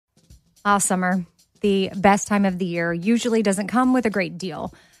Summer, the best time of the year, usually doesn't come with a great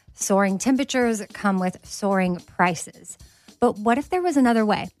deal. Soaring temperatures come with soaring prices. But what if there was another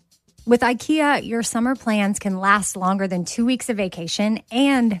way? With IKEA, your summer plans can last longer than 2 weeks of vacation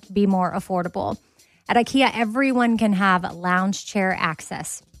and be more affordable. At IKEA, everyone can have lounge chair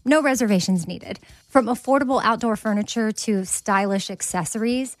access. No reservations needed. From affordable outdoor furniture to stylish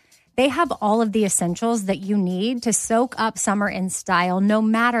accessories, they have all of the essentials that you need to soak up summer in style, no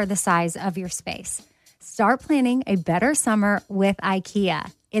matter the size of your space. Start planning a better summer with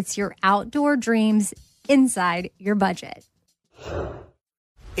IKEA. It's your outdoor dreams inside your budget.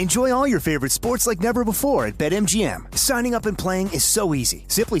 Enjoy all your favorite sports like never before at BetMGM. Signing up and playing is so easy.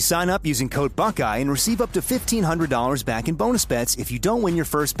 Simply sign up using code Buckeye and receive up to $1,500 back in bonus bets if you don't win your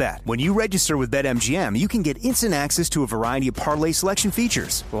first bet. When you register with BetMGM, you can get instant access to a variety of parlay selection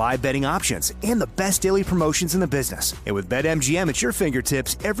features, live betting options, and the best daily promotions in the business. And with BetMGM at your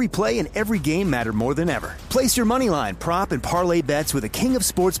fingertips, every play and every game matter more than ever. Place your moneyline, prop, and parlay bets with the king of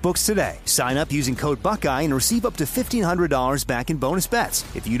sportsbooks today. Sign up using code Buckeye and receive up to $1,500 back in bonus bets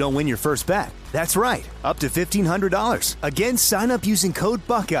if you don't win your first bet. That's right, up to $1,500. Again, sign up using code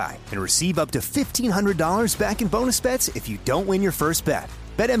Buckeye and receive up to $1,500 back in bonus bets if you don't win your first bet.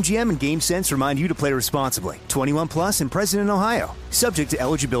 BetMGM and GameSense remind you to play responsibly. 21 plus and present in Ohio. Subject to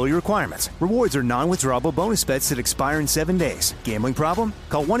eligibility requirements. Rewards are non-withdrawable bonus bets that expire in 7 days. Gambling problem?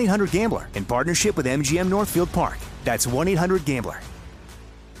 Call 1-800-GAMBLER in partnership with MGM Northfield Park. That's 1-800-GAMBLER.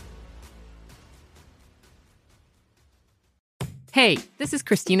 Hey, this is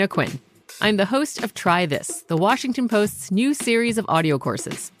Christina Quinn. I'm the host of Try This, the Washington Post's new series of audio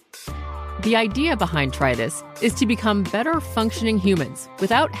courses. The idea behind Try This is to become better functioning humans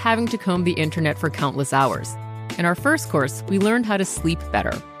without having to comb the internet for countless hours. In our first course, we learned how to sleep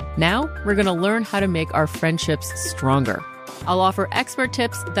better. Now, we're going to learn how to make our friendships stronger. I'll offer expert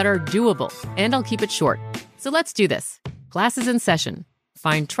tips that are doable, and I'll keep it short. So let's do this. Class is in session.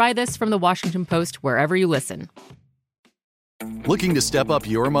 Find Try This from the Washington Post wherever you listen. Looking to step up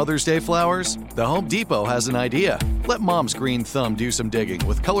your Mother's Day flowers? The Home Depot has an idea. Let Mom's green thumb do some digging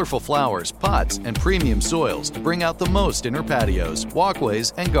with colorful flowers, pots, and premium soils to bring out the most in her patios,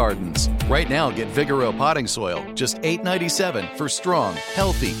 walkways, and gardens. Right now, get Vigoro potting soil, just $8.97 for strong,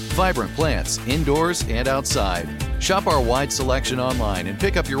 healthy, vibrant plants indoors and outside. Shop our wide selection online and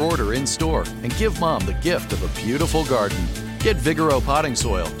pick up your order in-store and give Mom the gift of a beautiful garden. Get Vigoro potting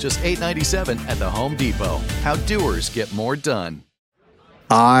soil, just $8.97 at the Home Depot. How doers get more done.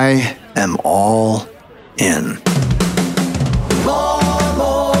 I am all in. More,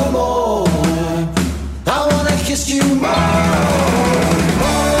 more, more. I wanna kiss you more.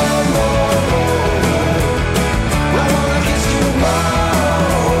 More, more, more. I wanna kiss you more.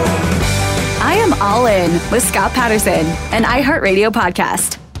 I am all in with Scott Patterson, an iHeartRadio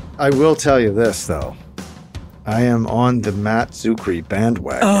podcast. I will tell you this, though. I am on the Matt Zuckery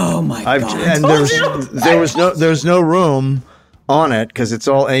bandwagon. Oh my God! And there's no room on it because it's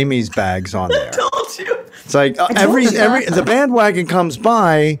all Amy's bags on there. I told you. It's like every the bandwagon comes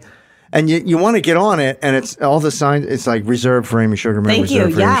by, and you want to get on it, and it's all the signs. It's like reserved for Amy Sugarman. Thank you.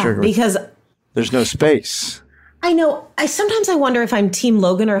 Yeah, because there's no space. I know. Sometimes I wonder if I'm Team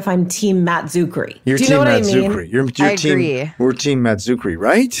Logan or if I'm Team Matt Zuckery. You're Do you Team know what Matt I mean? Zuckery. You're I agree. We're Team Matt Zuckery,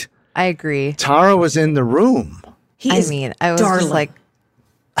 right? I agree. Tara was in the room. I was darling. just like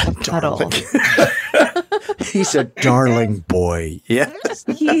a puddle. He's a darling boy. Yes.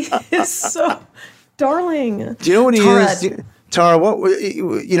 He is so darling. Do you know what he Tara, is?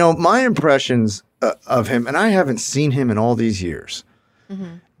 Tara, my impressions of him, and I haven't seen him in all these years.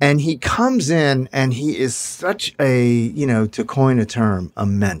 Mm-hmm. And he comes in and he is such a, to coin a term, a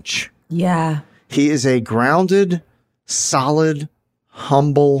mensch. Yeah. He is a grounded, solid,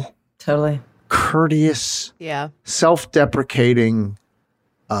 humble, totally courteous, self-deprecating.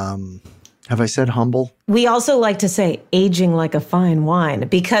 Have I said humble? We also like to say aging like a fine wine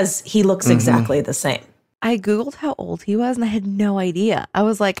because he looks exactly the same. I Googled how old he was and I had no idea. I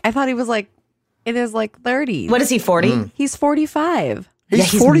thought he was like in his 30s. What is he, 40? He's 45.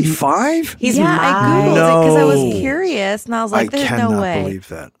 He's 45? He's I Googled it because I was curious and I was like, there's no way. I cannot believe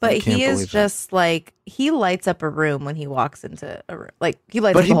that. But he is just he lights up a room when he walks into a room. He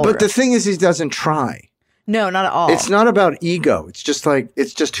lights up the whole room. But the thing is, he doesn't try. No, not at all. It's not about ego. It's just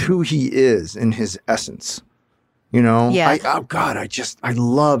it's just who he is in his essence. Yeah. I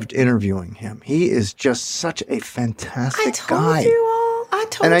loved interviewing him. He is just such a fantastic guy. I told you all.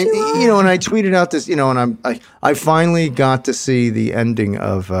 And I tweeted out this, and I finally got to see the ending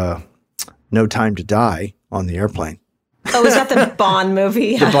of No Time to Die on the airplane. Oh, is that the Bond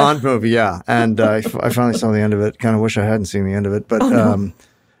movie? The Bond movie, yeah. And I finally saw the end of it. Kind of wish I hadn't seen the end of it, but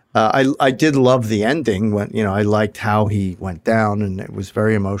I did love the ending when, I liked how he went down, and it was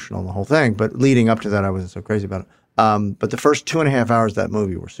very emotional, the whole thing. But leading up to that, I wasn't so crazy about it. But the first 2.5 hours of that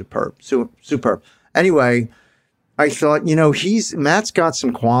movie were superb. Superb. Anyway, I thought, Matt's got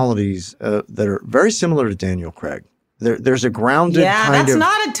some qualities that are very similar to Daniel Craig. There's a grounded that's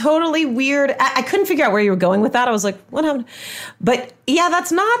not a totally weird. I couldn't figure out where you were going with that. I was like, what happened? But yeah,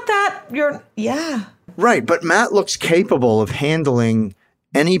 that's not that. Right. But Matt looks capable of handling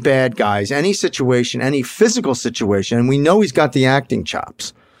any bad guys, any situation, any physical situation. And we know he's got the acting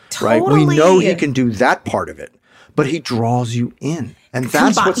chops, right? We know he can do that part of it, but he draws you in. And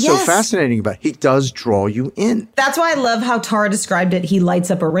that's what's so fascinating about it. He does draw you in. That's why I love how Tara described it. He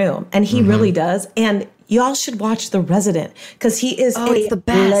lights up a room, and he really does. And y'all should watch The Resident, because he is a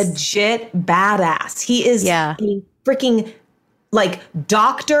legit badass. He is a freaking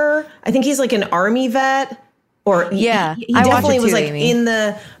doctor. I think he's like an army vet. Or he definitely was in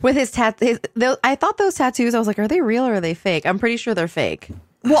the with his tattoos. I thought those tattoos, I was like, are they real or are they fake? I'm pretty sure they're fake.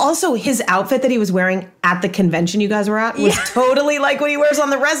 Well, also his outfit that he was wearing at the convention you guys were at was totally like what he wears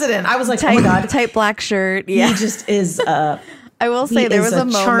on The Resident. I was like, oh my God. Tight black shirt. Yeah. He just is I will say there was a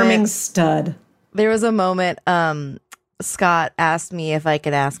moment. Charming stud. There was a moment Scott asked me if I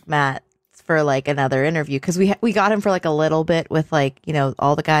could ask Matt for another interview, because we got him for a little bit with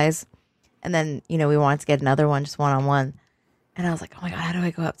all the guys. And then, we wanted to get another one, just one-on-one. And I was like, oh my God, how do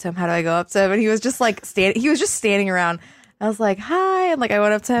I go up to him? And he was just he was just standing around. I was like, hi. And I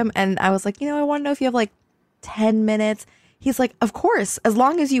went up to him and I was like, I want to know if you have 10 minutes. He's like, of course, as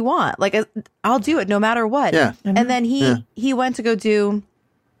long as you want. I'll do it no matter what. Yeah. And then he went to go do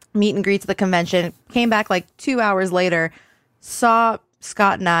meet and greets at the convention, came back 2 hours later, saw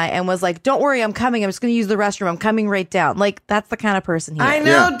Scott and I, and was like, don't worry, I'm coming. I'm just going to use the restroom. I'm coming right down. That's the kind of person he is. I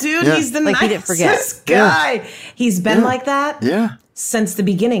know, dude. Yeah. He's the nicest he didn't forget. guy. Yeah. He's been like that since the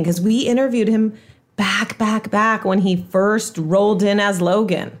beginning, because we interviewed him back when he first rolled in as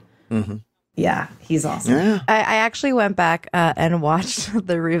Logan. Mm-hmm. Yeah, he's awesome. Yeah. I actually went back and watched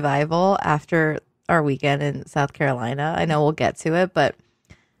the revival after our weekend in South Carolina. I know we'll get to it, but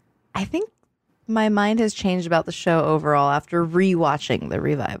I think my mind has changed about the show overall after rewatching the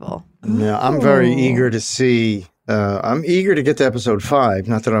revival. Yeah, I'm very eager to see. I'm eager to get to episode 5.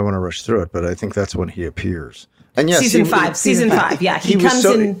 Not that I want to rush through it, but I think that's when he appears. And yes, season 5. Yeah, he comes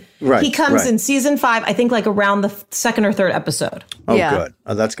in. Right, he comes in season 5. I think around the second or third episode. Oh, good.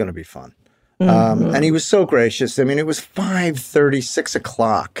 That's going to be fun. And he was so gracious. I mean, it was 5:30, 6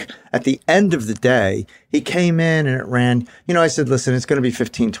 o'clock. At the end of the day, he came in and it ran, I said, listen, it's going to be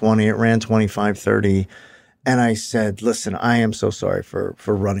 15:20. It ran 25:30. And I said, listen, I am so sorry for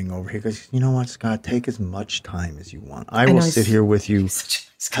running over here. He goes, you know what, Scott, take as much time as you want. I will sit here with you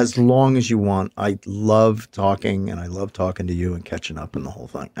as long as you want. I love talking, and I love talking to you and catching up and the whole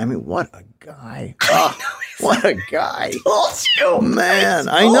thing. I mean, what a guy. Oh, what a guy. Told you, man.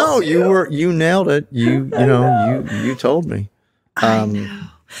 I know. You nailed it. You told me. I know. Anyway.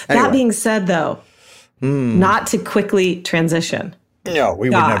 That being said, though, not to quickly transition. No,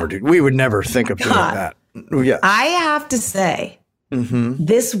 we would never think of doing that. Yeah. I have to say,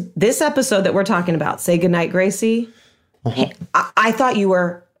 this episode that we're talking about, Say Goodnight, Gracie, I thought you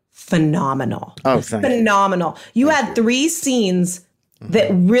were phenomenal. Oh, thank you. Phenomenal. You had 3 scenes that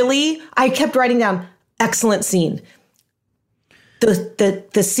really, I kept writing down, excellent scene.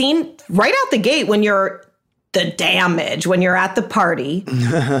 The scene right out the gate when you're the damage, when you're at the party.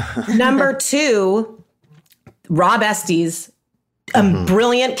 Number 2, Rob Estes,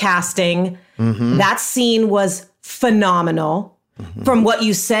 brilliant casting. That scene was phenomenal. From what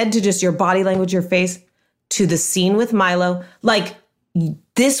you said to just your body language, your face, to the scene with Milo.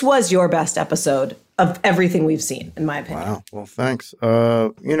 This was your best episode of everything we've seen, in my opinion. Wow. Well, thanks.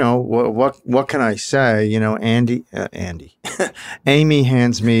 What can I say? Andy, Amy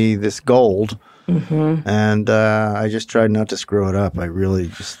hands me this gold. And I just tried not to screw it up. I really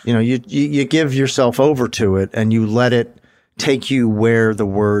just, you give yourself over to it and you let it take you where the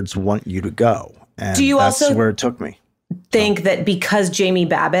words want you to go. And do you that's also where it took me. Think that because Jamie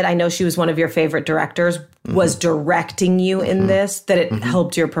Babbitt, I know she was one of your favorite directors, was directing you in this, that it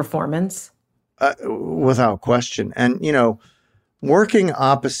helped your performance? Without question. And, working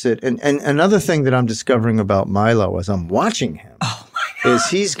opposite, and another thing that I'm discovering about Milo as I'm watching him is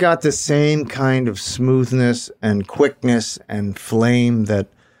he's got the same kind of smoothness and quickness and flame that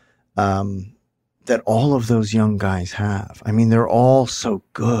all of those young guys have. I mean, they're all so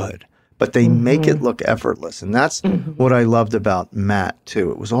good, but they make it look effortless. And that's what I loved about Matt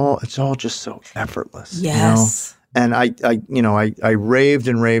too. It's all just so effortless. Yes. And I raved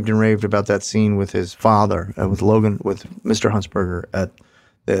and raved and raved about that scene with his father, with Logan, with Mr. Huntsberger at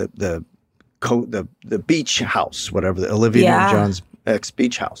the beach house, whatever, the Olivia Newton-John's ex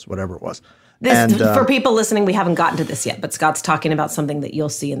beach house, whatever it was. For people listening, we haven't gotten to this yet, but Scott's talking about something that you'll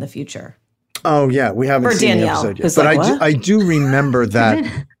see in the future. Oh yeah, we haven't seen Danielle, the episode yet, but I do remember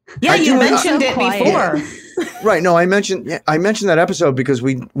that. Yeah, you mentioned it before. Right. No, I mentioned that episode because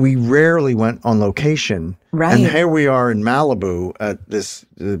we rarely went on location. Right. And here we are in Malibu at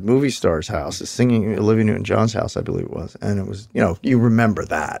the movie star's house, the singing Olivia Newton-John's house, I believe it was. And it was, you remember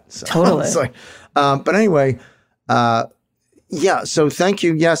that. So, totally. It's like, but anyway, yeah. So thank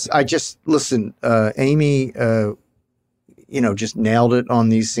you. Yes. I just, listen, Amy, just nailed it on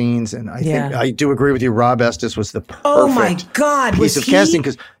these scenes. And I think I do agree with you. Rob Estes was the perfect piece of casting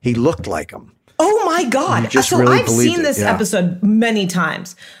because he looked like him. Oh my God. So really I've seen this episode many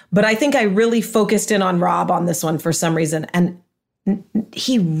times, but I think I really focused in on Rob on this one for some reason. And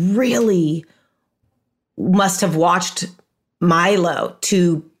he really must have watched Milo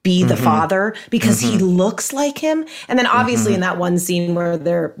to be the father because he looks like him. And then obviously in that one scene where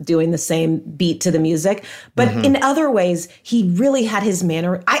they're doing the same beat to the music, but in other ways, he really had his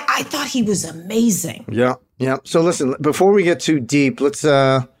manner. I thought he was amazing. Yeah. Yeah. So listen, before we get too deep, let's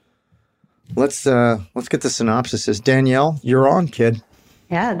get the synopsis. Danielle, you're on, kid.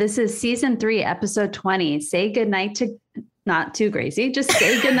 Yeah, this is season 3, episode 20. Say goodnight to, not to Gracie, just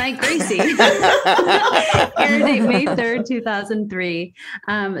say goodnight, Gracie. Air date May 3rd, 2003.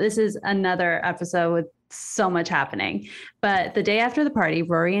 This is another episode with so much happening. But the day after the party,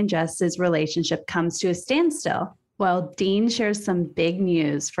 Rory and Jess's relationship comes to a standstill. Well, Dean shares some big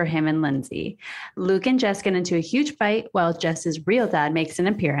news for him and Lindsay. Luke and Jess get into a huge fight while Jess's real dad makes an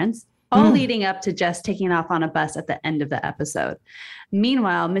appearance. All leading up to Jess taking off on a bus at the end of the episode.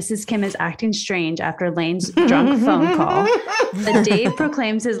 Meanwhile, Mrs. Kim is acting strange after Lane's drunk phone call. But Dave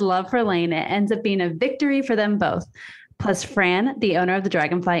proclaims his love for Lane. It ends up being a victory for them both. Plus, Fran, the owner of the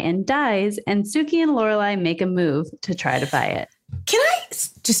Dragonfly Inn, dies, and Suki and Lorelai make a move to try to buy it. Can I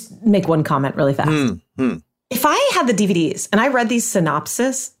just make one comment really fast? If I had the DVDs and I read these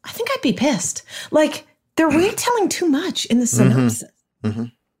synopsis, I think I'd be pissed. Like, they're retelling too much in the synopsis.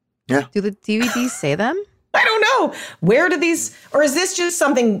 Yeah. Do the DVDs say them? I don't know. Where do these, or is this just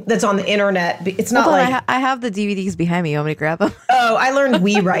something that's on the internet? It's not I have the DVDs behind me. You want me to grab them? Oh, I learned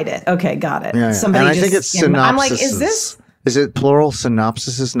we write it. Okay, got it. Yeah. Somebody and I think it's synopsis. I'm like, is this? Is it plural?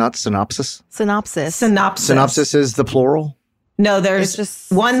 Synopsis, not synopsis? Synopsis. Synopsis is the plural? No, there's just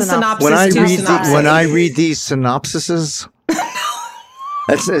one synopsis. When I read these synopsises,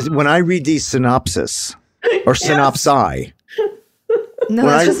 when I read these synopsis or synopsi. No,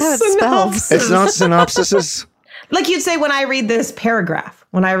 that's just how it's spelled. It's not synopsises? Like you'd say when I read this paragraph,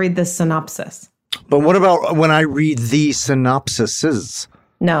 when I read this synopsis. But what about when I read the synopsises?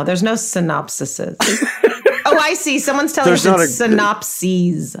 No, there's no synopsises. Oh, I see. Someone's telling us it's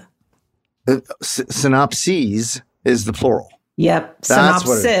synopses. Synopses is the plural. Yep. That's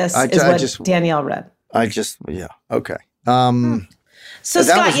synopsis is what Danielle read. Okay. So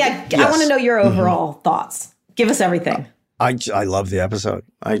Scott, I want to know your overall thoughts. Give us everything. I love the episode.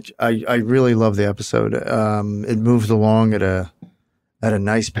 I really love the episode. It moved along at a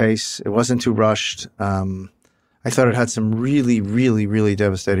nice pace. It wasn't too rushed. I thought it had some really, really, really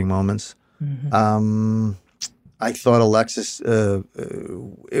devastating moments. I thought Alexis,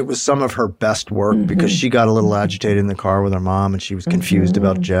 it was some of her best work because she got a little agitated in the car with her mom and she was confused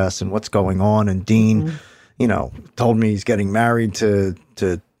about Jess and what's going on. And Dean, told me he's getting married to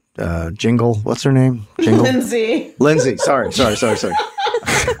Jingle. What's her name? Jingle? Lindsay. Sorry.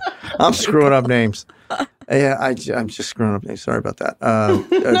 I'm screwing up names. Yeah, I'm just screwing up names. Sorry about that.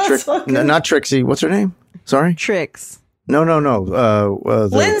 Not Trixie. What's her name? Sorry? Trix. No.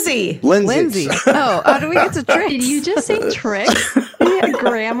 Lindsay. Oh, how do we get to Trix? Did you just say Trix?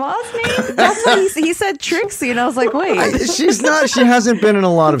 Grandma's name? That's what he said, Trixie, and I was like, wait. She's not. She hasn't been in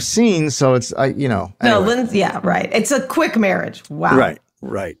a lot of scenes, so it's anyway. No, Lindsay. Yeah, right. It's a quick marriage. Wow.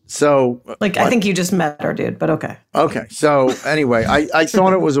 Right. So, I think you just met her, dude, but okay. Okay. So anyway, I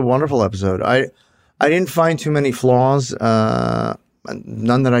thought it was a wonderful episode. I didn't find too many flaws,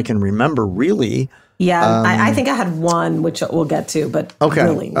 none that I can remember really. Yeah, I think I had one, which we'll get to, but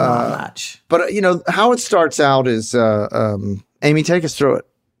really not much. But how it starts out is, Amy, take us through it.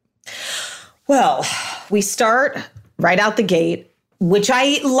 Well, we start right out the gate, which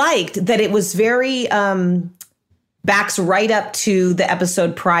I liked that it was very backs right up to the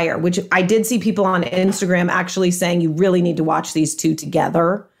episode prior, which I did see people on Instagram actually saying you really need to watch these two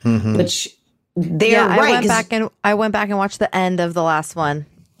together, which they're right. I went back and watched the end of the last one.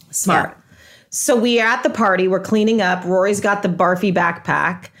 Smart. Yeah. So we are at the party. We're cleaning up. Rory's got the barfy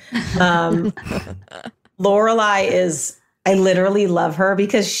backpack. Lorelai is I literally love her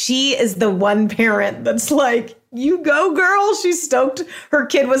because she is the one parent that's like, you go, girl. She's stoked her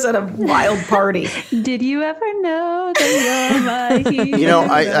kid was at a wild party. Did you ever know that you're my hero? You know,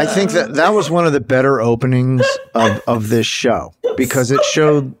 I think that was one of the better openings of this show because it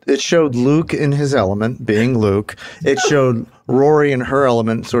showed Luke in his element, being Luke. It showed Rory in her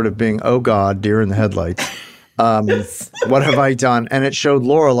element, sort of being, oh God, deer in the headlights. What have I done? And it showed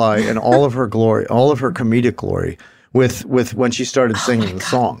Lorelai in all of her glory, all of her comedic glory with when she started singing the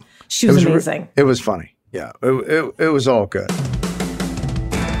song. She was amazing. It was funny. Yeah, it was all good.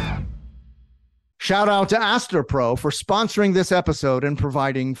 Shout out to Astepro for sponsoring this episode and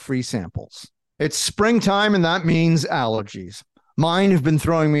providing free samples. It's springtime, and that means allergies. Mine have been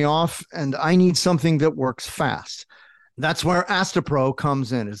throwing me off, and I need something that works fast. That's where Astepro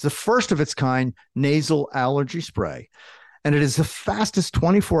comes in. It's the first of its kind nasal allergy spray, and it is the fastest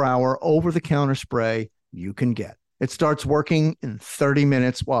 24-hour over-the-counter spray you can get. It starts working in 30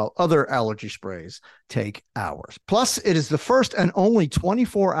 minutes while other allergy sprays take hours. Plus, it is the first and only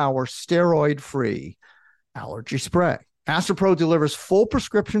 24-hour steroid-free allergy spray. Astepro delivers full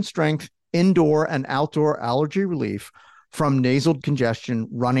prescription strength indoor and outdoor allergy relief from nasal congestion,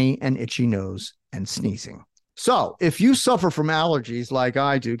 runny and itchy nose, and sneezing. So if you suffer from allergies like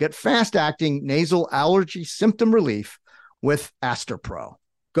I do, get fast-acting nasal allergy symptom relief with Astepro.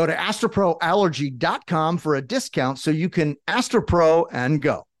 Go to AsteproAllergy.com for a discount so you can Astepro and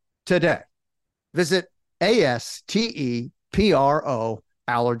go today. Visit ASTEPRO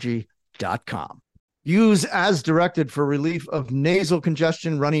allergy.com. Use as directed for relief of nasal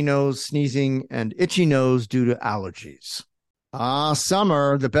congestion, runny nose, sneezing, and itchy nose due to allergies.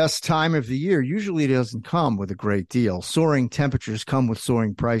 Summer, the best time of the year, usually doesn't come with a great deal. Soaring temperatures come with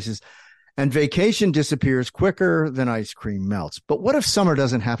soaring prices. And vacation disappears quicker than ice cream melts. But what if summer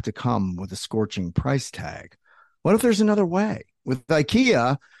doesn't have to come with a scorching price tag? What if there's another way? With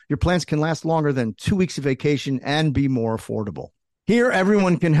IKEA, your plans can last longer than 2 weeks of vacation and be more affordable. Here,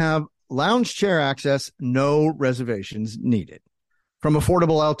 everyone can have lounge chair access, no reservations needed. From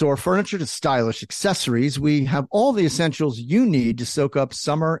affordable outdoor furniture to stylish accessories, we have all the essentials you need to soak up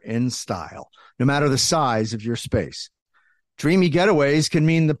summer in style, no matter the size of your space. Dreamy getaways can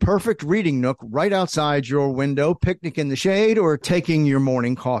mean the perfect reading nook right outside your window, picnic in the shade, or taking your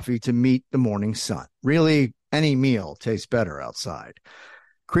morning coffee to meet the morning sun. Really, any meal tastes better outside.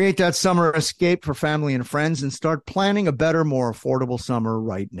 Create that summer escape for family and friends and start planning a better, more affordable summer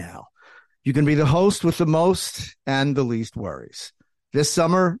right now. You can be the host with the most and the least worries. This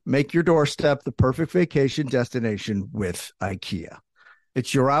summer, make your doorstep the perfect vacation destination with IKEA.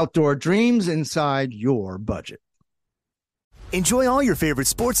 It's your outdoor dreams inside your budget. Enjoy all your favorite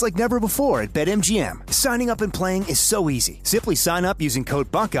sports like never before at BetMGM. Signing up and playing is so easy. Simply sign up using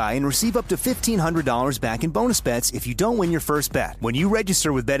code Buckeye and receive up to $1,500 back in bonus bets if you don't win your first bet. When you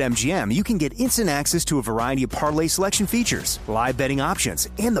register with BetMGM, you can get instant access to a variety of parlay selection features, live betting options,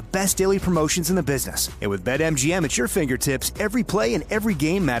 and the best daily promotions in the business. And with BetMGM at your fingertips, every play and every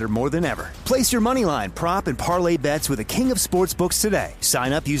game matter more than ever. Place your moneyline, prop, and parlay bets with the king of sportsbooks today.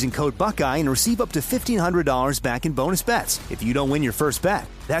 Sign up using code Buckeye and receive up to $1,500 back in bonus bets if you don't win your first bet.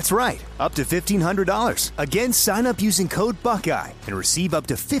 That's right, up to $1,500. Again, sign up using code Buckeye and receive up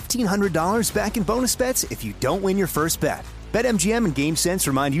to $1,500 back in bonus bets if you don't win your first bet. BetMGM and GameSense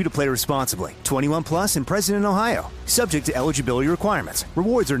remind you to play responsibly. 21 plus and present in Ohio. Subject to eligibility requirements.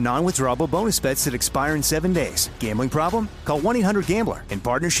 Rewards are non-withdrawable bonus bets that expire in 7 days. Gambling problem? Call 1-800-GAMBLER in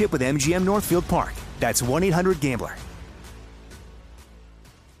partnership with MGM Northfield Park. That's 1-800-GAMBLER.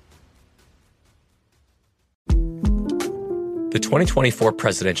 The 2024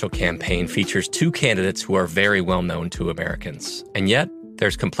 presidential campaign features two candidates who are very well known to Americans. And yet,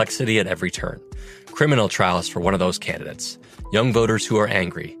 there's complexity at every turn. Criminal trials for one of those candidates. Young voters who are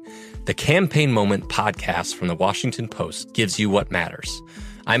angry. The Campaign Moment podcast from the Washington Post gives you what matters.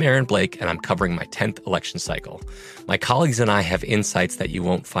 I'm Aaron Blake, and I'm covering my 10th election cycle. My colleagues and I have insights that you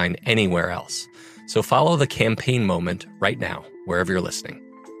won't find anywhere else. So follow The Campaign Moment right now, wherever you're listening.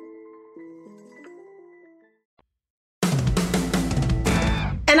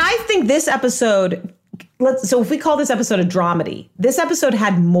 And I think this episode, so if we call this episode a dramedy, this episode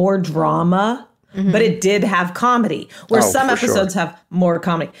had more drama, but it did have comedy, where some episodes have more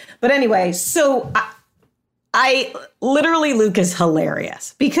comedy. But anyway, so I literally, Luke is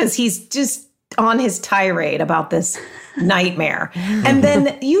hilarious because he's just on his tirade about this nightmare. And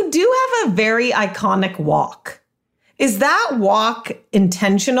then you do have a very iconic walk. Is that walk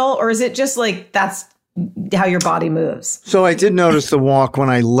intentional, or is it just like that's how your body moves. So I did notice the walk when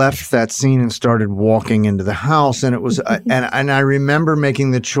I left that scene and started walking into the house, and it was, and I remember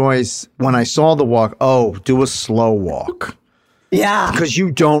making the choice when I saw the walk. Oh, do a slow walk. Yeah, because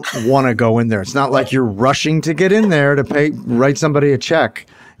you don't want to go in there. It's not like you're rushing to get in there to write somebody a check.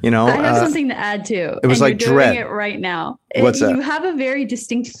 You know, I have something to add too. It was and like you're dread. doing it right now. What's that? You have a very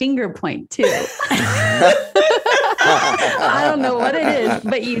distinct finger point too. I don't know what it is,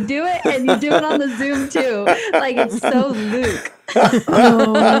 but you do it, and you do it on the Zoom too. Like it's so Luke.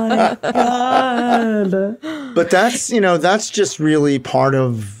 Oh my God! But that's just really part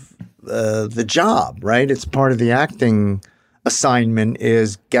of the job, right? It's part of the acting assignment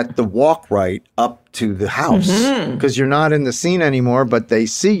is get the walk right up to the house because you're not in the scene anymore, but they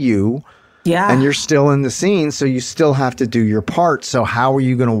see you. Yeah. And you're still in the scene, so you still have to do your part. So how are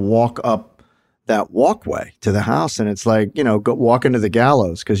you going to walk up that walkway to the house? And it's like, go walk into the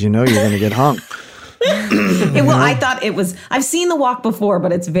gallows because you're going to get hung. Well, I thought it was, I've seen the walk before,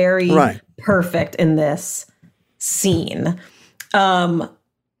 but it's very perfect in this scene.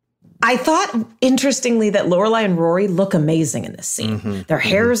 I thought, interestingly, that Lorelai and Rory look amazing in this scene. Their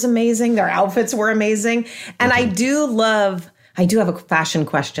hair is amazing. Their outfits were amazing. And I do have a fashion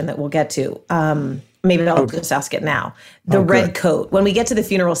question that we'll get to. Maybe I'll just ask it now. The red coat. When we get to the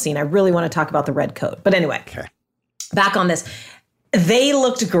funeral scene, I really want to talk about the red coat. But anyway, back on this. They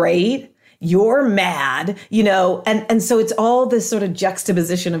looked great. You're mad, and so it's all this sort of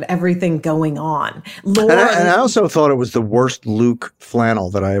juxtaposition of everything going on. And I also thought it was the worst Luke flannel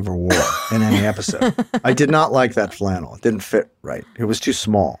that I ever wore in any episode. I did not like that flannel. It didn't fit right. It was too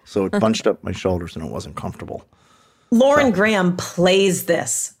small, so it bunched up my shoulders and it wasn't comfortable. Lauren Graham plays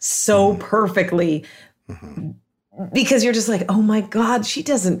this so perfectly because you're just like, oh my God, she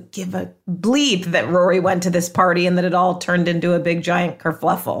doesn't give a bleep that Rory went to this party and that it all turned into a big giant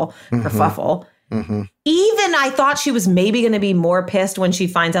kerfluffle. Even I thought she was maybe going to be more pissed when she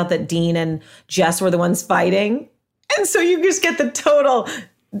finds out that Dean and Jess were the ones fighting. And so you just get the total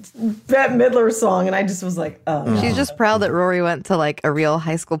Bette Midler song. And I just was like, oh. She's just proud that Rory went to like a real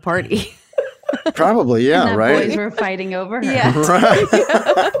high school party. Probably, yeah, and that right? boys were fighting over her. Yeah. Right.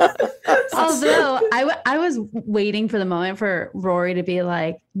 Although I was waiting for the moment for Rory to be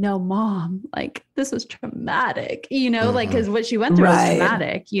like, no, Mom, like this was traumatic, like because what she went through was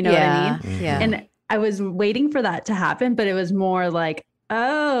traumatic, what I mean? Yeah. And I was waiting for that to happen, but it was more like,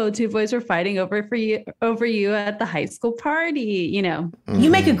 oh, two boys were fighting over you at the high school party, You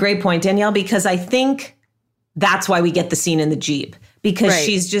make a great point, Danielle, because I think that's why we get the scene in the Jeep, because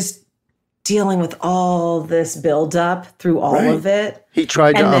she's just dealing with all this buildup through all of it. He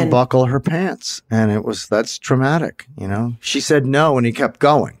tried to unbuckle her pants, and that's traumatic, She said no, and he kept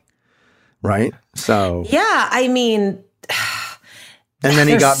going, right? So yeah, I mean, and then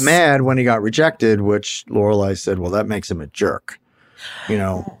he got mad when he got rejected, which Lorelai said, well, that makes him a jerk,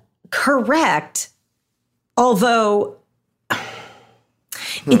 Correct. Although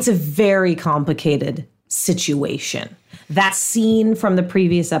it's a very complicated situation. That scene from the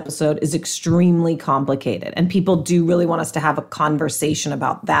previous episode is extremely complicated, and people do really want us to have a conversation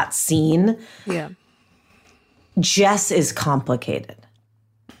about that scene. Yeah. Jess is complicated.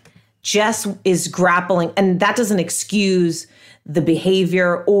 Jess is grappling, and that doesn't excuse the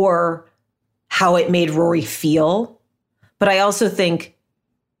behavior or how it made Rory feel. But I also think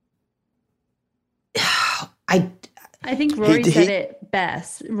I think Rory said it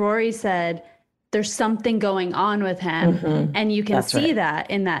best. Rory said, there's something going on with him. And you can see that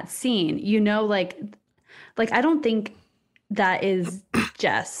in that scene, like I don't think that is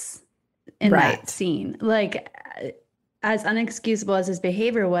Jess in that scene. Like as unexcusable as his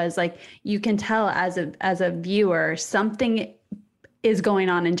behavior was, like you can tell as a viewer, something is going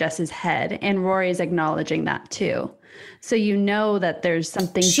on in Jess's head, and Rory is acknowledging that too. So that there's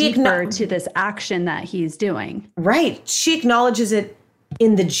something deeper to this action that he's doing. Right. She acknowledges it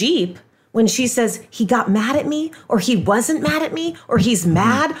in the Jeep when she says he got mad at me, or he wasn't mad at me, or he's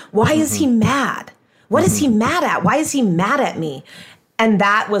mad. Why is he mad? What is he mad at? Why is he mad at me? And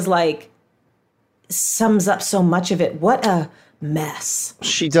that was like, sums up so much of it. What a mess.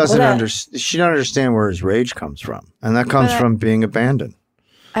 She doesn't understand where his rage comes from. And that comes from being abandoned.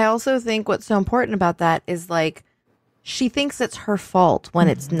 I also think what's so important about that is like, she thinks it's her fault when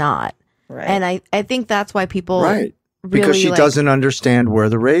it's not. Right. And I think that's why people because she doesn't understand where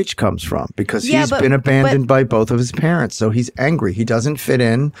the rage comes from, because he's been abandoned by both of his parents. So he's angry. He doesn't fit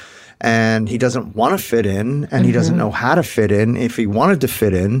in, and he doesn't want to fit in, and he doesn't know how to fit in if he wanted to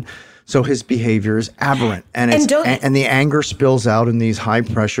fit in. So his behavior is aberrant, and the anger spills out in these high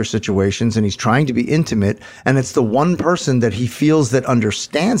pressure situations, and he's trying to be intimate, and it's the one person that he feels that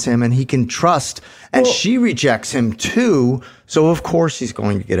understands him and he can trust, and she rejects him too. So of course he's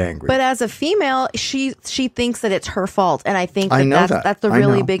going to get angry. But as a female, she thinks that it's her fault, and I think I know that's the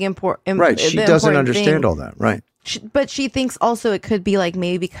really big important. Right, she doesn't understand all that. Right. But she thinks also it could be like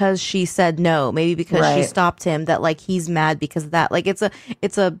maybe because she said no, maybe because she stopped him, that like he's mad because of that. Like it's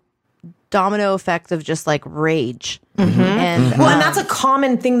a domino effect of just like rage. And and that's a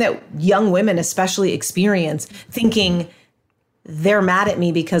common thing that young women especially experience, thinking they're mad at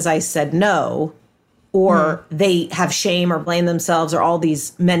me because I said no, or they have shame or blame themselves or all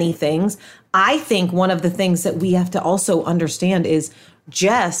these many things. I think one of the things that we have to also understand is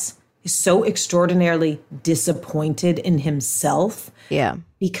Jess is so extraordinarily disappointed in himself. Yeah.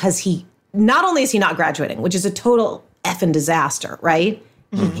 Because he, not only is he not graduating, which is a total effing disaster, right?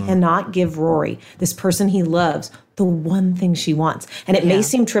 He cannot give Rory, this person he loves, the one thing she wants. And it may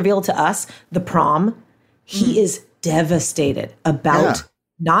seem trivial to us, the prom. He is devastated about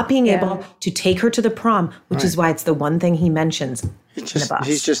not being able to take her to the prom, which is why it's the one thing he mentions in the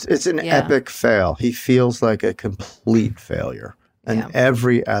bus. It's an epic fail. He feels like a complete failure in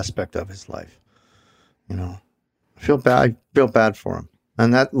every aspect of his life. You know, I feel bad for him.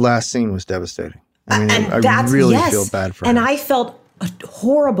 And that last scene was devastating. I mean, I really feel bad for him. And I felt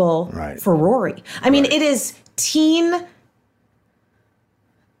horrible for Rory. I mean, it is teen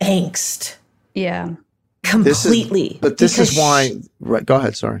angst. Yeah. Completely. This is why... go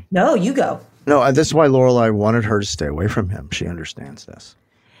ahead, sorry. No, you go. No, this is why Lorelai wanted her to stay away from him. She understands this.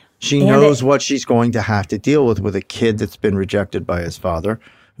 She knows what she's going to have to deal with a kid that's been rejected by his father,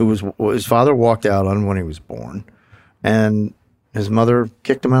 his father walked out on when he was born, and his mother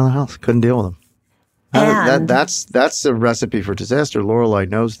kicked him out of the house, couldn't deal with him. That's a recipe for disaster. Lorelai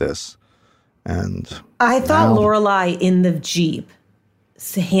knows this. And I thought Lorelai in the Jeep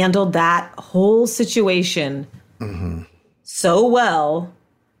handled that whole situation so well.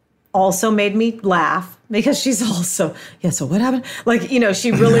 Also made me laugh because she's also, so what happened? Like, you know,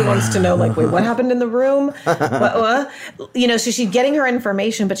 she really wants to know, like, wait, what happened in the room? What? You know, so she's getting her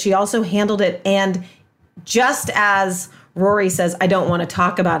information, but she also handled it. And just as Rory says, I don't want to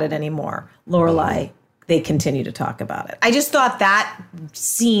talk about it anymore, Lorelai, they continue to talk about it. I just thought that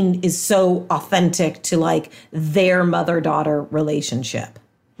scene is so authentic to like their mother-daughter relationship.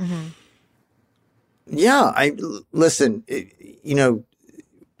 Yeah, listen, you know,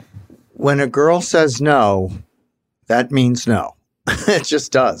 when a girl says no, that means no. It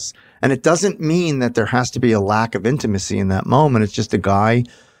just does. And it doesn't mean that there has to be a lack of intimacy in that moment. It's just a guy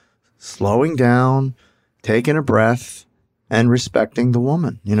slowing down, taking a breath, and respecting the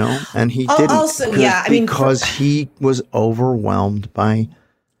woman, you know? And he didn't. Also, because he was overwhelmed by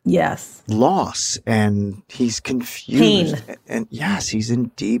loss, and he's confused. Pain. And yes, he's in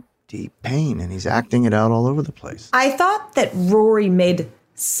deep, deep pain, and he's acting it out all over the place. I thought that Rory made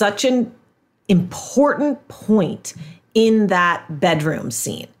such an important point in that bedroom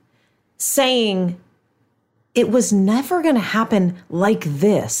scene, saying it was never going to happen like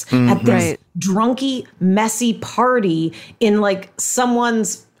this at this drunky, messy party in like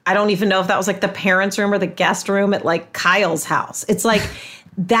someone's, I don't even know if that was like the parents' room or the guest room at like Kyle's house. It's like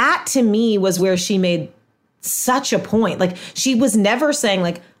that to me was where she made such a point. Like she was never saying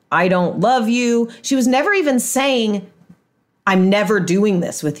like, I don't love you. She was never even saying, I'm never doing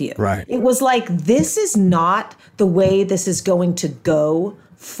this with you. Right. It was like, this is not the way this is going to go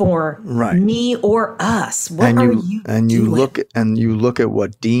for me or us. What are you doing? You look at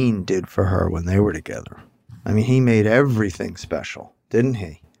what Dean did for her when they were together. I mean, he made everything special, didn't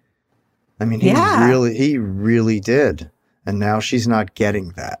he? I mean, he really did. And now she's not getting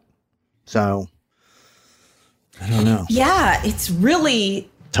that. So I don't know. Yeah, it's really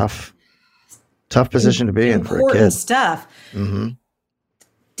tough position to be in for a kid. Important stuff. Mm-hmm.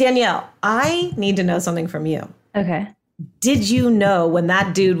 Danielle, I need to know something from you. Okay. Did you know when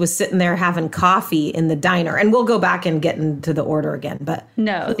that dude was sitting there having coffee in the diner? And we'll go back and get into the order again. But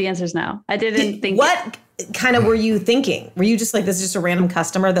no, the answer is no. I didn't think. What kind of were you thinking? Were you just like, this is just a random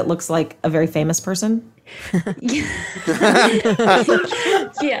customer that looks like a very famous person? Yeah.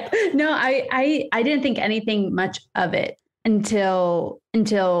 No, I didn't think anything much of it until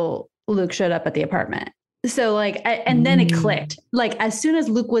Luke showed up at the apartment. So like, and then it clicked. Like as soon as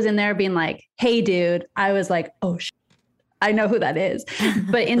Luke was in there being like, hey dude, I was like, oh shit. I know who that is.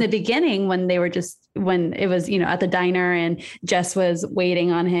 But in the beginning, when it was, at the diner and Jess was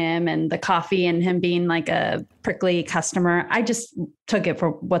waiting on him and the coffee and him being like a prickly customer, I just took it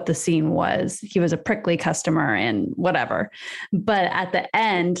for what the scene was. He was a prickly customer and whatever. But at the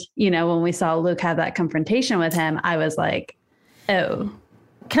end, when we saw Luke have that confrontation with him, I was like, oh.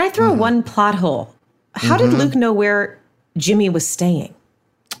 Can I throw one plot hole? How did Luke know where Jimmy was staying?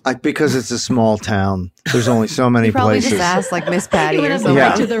 Because it's a small town. There's only so many He probably places. just asked like Miss Patty or something.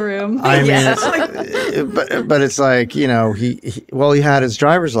 Right to the room. I mean, but it's like, he had his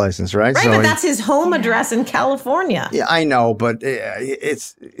driver's license, right? Right, but that's his home address in California. Yeah, I know, but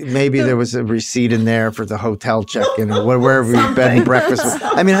it's maybe there was a receipt in there for the hotel check-in or wherever bed and breakfast.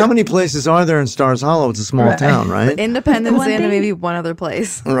 I mean, how many places are there in Stars Hollow? It's a small town, right? Independence and maybe one other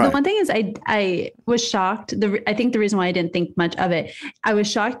place. Right. The one thing is I was shocked. I think the reason why I didn't think much of it, I was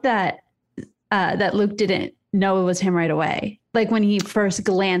shocked that Luke didn't know it was him right away. Like when he first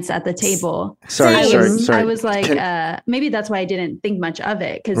glanced at the table. Sorry. I was like, maybe that's why I didn't think much of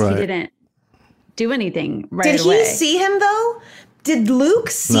it, because he didn't do anything right away. Did he see him though? Did Luke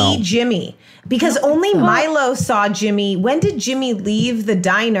see Jimmy? Because only Milo saw Jimmy. When did Jimmy leave the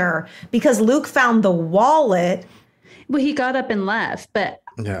diner? Because Luke found the wallet. Well, he got up and left, but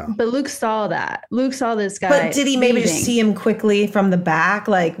Luke saw that. Luke saw this guy. But did he maybe just see him quickly from the back?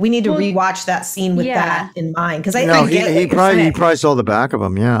 Like, we need to rewatch that scene with that in mind. Because he probably saw the back of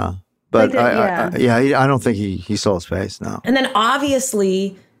him, yeah. But I don't think he saw his face, no. And then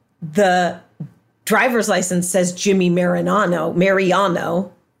obviously the driver's license says Jimmy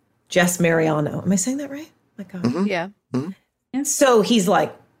Mariano, Jess Mariano. Am I saying that right? Oh my God. Mm-hmm. Yeah. Mm-hmm. So he's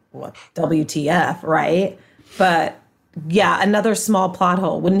like, what, WTF, right? But yeah, another small plot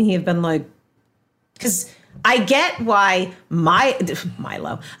hole. Wouldn't he have been like, because I get why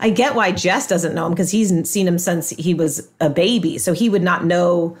I get why Jess doesn't know him, because he's seen him since he was a baby. So he would not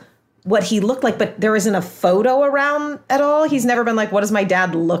know what he looked like, but there isn't a photo around at all. He's never been like, what does my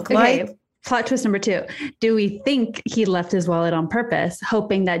dad look like? Plot twist number 2. Do we think he left his wallet on purpose,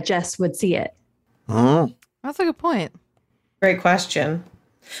 hoping that Jess would see it? Oh, that's a good point. Great question.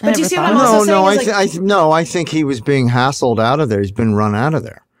 But do you see what I'm also saying? I think he was being hassled out of there. He's been run out of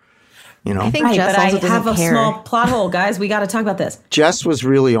there. I think Jess but also I have a care. small plot hole, guys. We got to talk about this. Jess was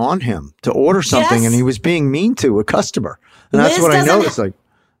really on him to order something, and he was being mean to a customer. And that's what I noticed. Like,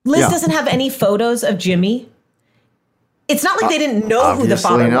 Liz doesn't have any photos of Jimmy. It's not like they didn't know who the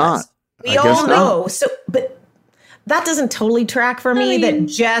father was. We all know. So, but that doesn't totally track for me that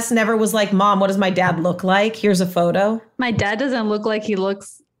Jess never was like, Mom, what does my dad look like? Here's a photo. My dad doesn't look like he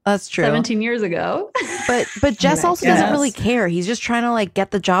looks. That's true. 17 years ago. But Jess also doesn't really care. He's just trying to like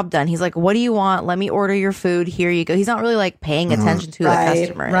get the job done. He's like, what do you want? Let me order your food. Here you go. He's not really like paying attention to who the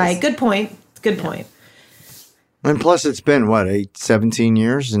customer is. Right. Good point. Good point. And plus it's been 17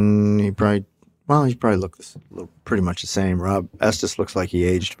 years, and he probably looked pretty much the same. Rob Estes looks like he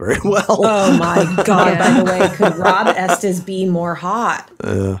aged very well. Oh my God. By the way, could Rob Estes be more hot?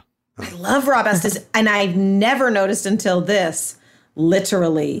 I love Rob Estes, and I've never noticed until this.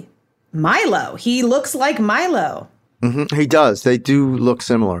 Literally, Milo. He looks like Milo. Mm-hmm. He does. They do look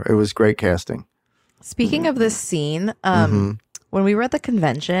similar. It was great casting. Speaking of this scene, when we were at the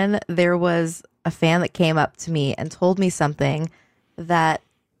convention, there was a fan that came up to me and told me something that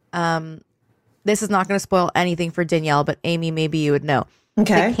this is not going to spoil anything for Danielle, but Amy, maybe you would know.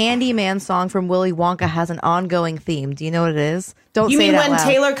 Okay. The Candyman song from Willy Wonka has an ongoing theme. Do you know what it is? Don't you say mean it out when loud.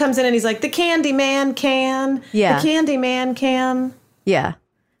 Taylor comes in and he's like, the Candyman can. Yeah. The Candyman can. Yeah.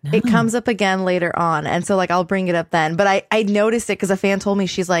 No. It comes up again later on. And so like I'll bring it up then. But I noticed it because a fan told me,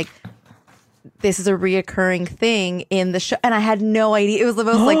 she's like, this is a reoccurring thing in the show. And I had no idea. It was the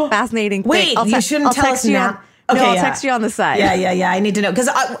most like fascinating thing. Wait, you shouldn't tell us now. Okay, I'll text you on the side. Yeah. I need to know. Because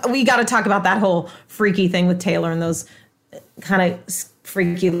we got to talk about that whole freaky thing with Taylor and those kind of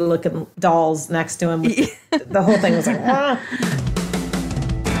freaky looking dolls next to him. The whole thing was like,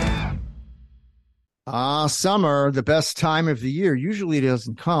 Summer, the best time of the year, usually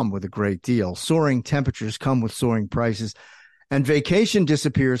doesn't come with a great deal. Soaring temperatures come with soaring prices, and vacation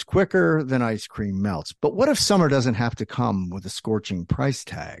disappears quicker than ice cream melts. But what if summer doesn't have to come with a scorching price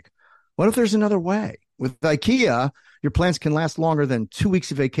tag? What if there's another way? With IKEA, your plans can last longer than 2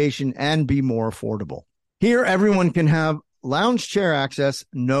 weeks of vacation and be more affordable. Here, everyone can have lounge chair access,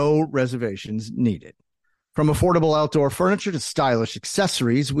 no reservations needed. From affordable outdoor furniture to stylish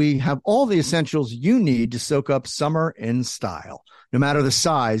accessories, we have all the essentials you need to soak up summer in style, no matter the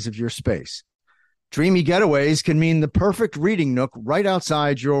size of your space. Dreamy getaways can mean the perfect reading nook right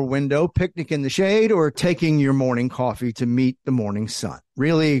outside your window, picnic in the shade, or taking your morning coffee to meet the morning sun.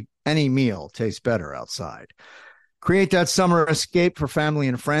 Really, any meal tastes better outside. Create that summer escape for family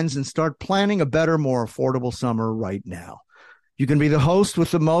and friends and start planning a better, more affordable summer right now. You can be the host with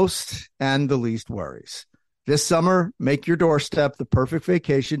the most and the least worries. This summer, make your doorstep the perfect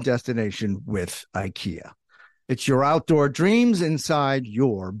vacation destination with IKEA. It's your outdoor dreams inside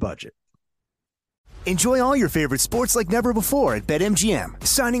your budget. Enjoy all your favorite sports like never before at BetMGM.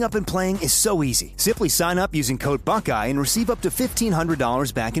 Signing up and playing is so easy. Simply sign up using code Buckeye and receive up to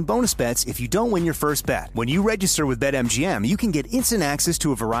 $1,500 back in bonus bets if you don't win your first bet. When you register with BetMGM, you can get instant access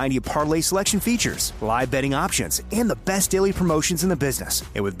to a variety of parlay selection features, live betting options, and the best daily promotions in the business.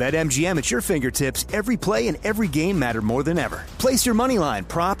 And with BetMGM at your fingertips, every play and every game matter more than ever. Place your moneyline,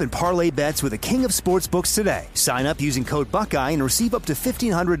 prop, and parlay bets with the king of sportsbooks today. Sign up using code Buckeye and receive up to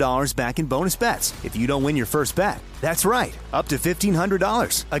 $1,500 back in bonus bets if you don't win your first bet. That's right, up to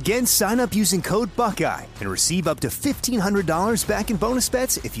 $1,500. Again, sign up using code Buckeye and receive up to $1,500 back in bonus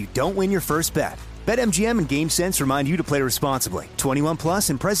bets if you don't win your first bet. BetMGM and GameSense remind you to play responsibly. 21 plus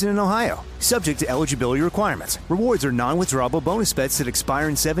and present in Ohio. Subject to eligibility requirements. Rewards are non-withdrawable bonus bets that expire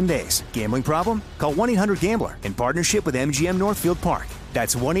in 7 days. Gambling problem? Call 1-800-GAMBLER in partnership with MGM Northfield Park.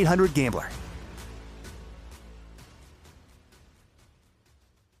 That's 1-800-GAMBLER.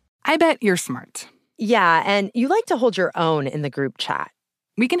 I bet you're smart. Yeah, and you like to hold your own in the group chat.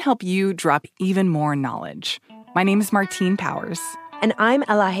 We can help you drop even more knowledge. My name is Martine Powers. And I'm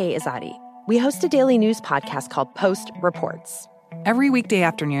Elahe Izadi. We host a daily news podcast called Post Reports. Every weekday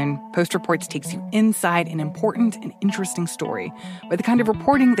afternoon, Post Reports takes you inside an important and interesting story with the kind of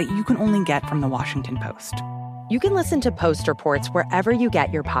reporting that you can only get from the Washington Post. You can listen to Post Reports wherever you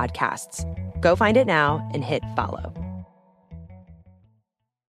get your podcasts. Go find it now and hit follow.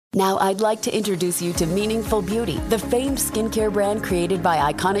 Now I'd like to introduce you to Meaningful Beauty, the famed skincare brand created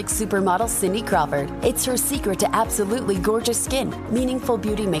by iconic supermodel Cindy Crawford. It's her secret to absolutely gorgeous skin. Meaningful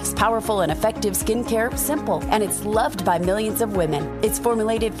Beauty makes powerful and effective skincare simple, and it's loved by millions of women. It's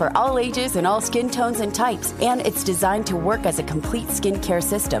formulated for all ages and all skin tones and types, and it's designed to work as a complete skincare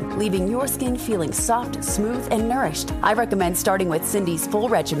system, leaving your skin feeling soft, smooth, and nourished. I recommend starting with Cindy's full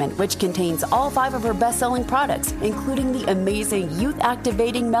regimen, which contains all 5 of her best-selling products, including the amazing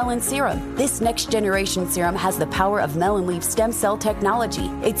youth-activating Melon Serum. This next generation serum has the power of melon leaf stem cell technology.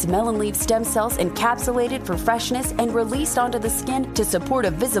 It's melon leaf stem cells encapsulated for freshness and released onto the skin to support a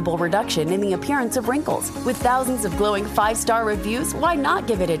visible reduction in the appearance of wrinkles. With thousands of glowing 5-star reviews, why not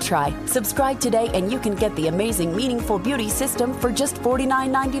give it a try? Subscribe today and you can get the amazing Meaningful Beauty system for just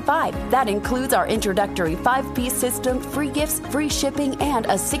 $49.95. That includes our introductory 5-piece system, free gifts, free shipping, and a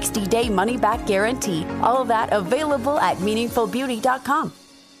 60-day money-back guarantee. All of that available at meaningfulbeauty.com.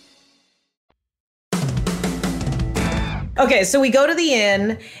 Okay, so we go to the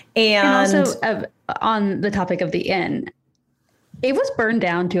inn, and also on the topic of the inn, it was burned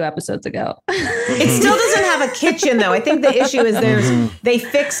down 2 episodes ago. It still doesn't have a kitchen, though. I think the issue is they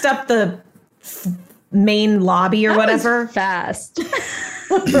fixed up the main lobby or whatever. Fast.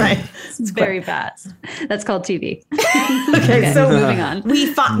 Right. It's very fast. That's called TV. Okay, so moving on.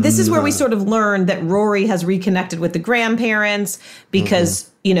 This is where we sort of learned that Rory has reconnected with the grandparents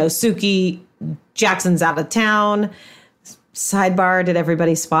because, Suki Jackson's out of town. Sidebar, did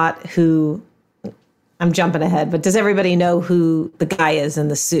everybody spot who, I'm jumping ahead, but does everybody know who the guy is in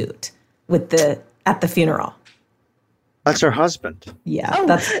the suit at the funeral? That's her husband. Yeah. Oh,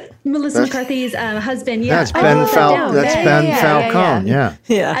 that's Melissa McCarthy's husband. Yeah. That's Ben Falcone. Yeah.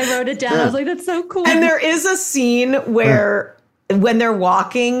 I wrote it down. I was like, that's so cool. And there is a scene where when they're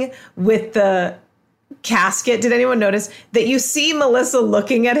walking with the casket, did anyone notice that you see Melissa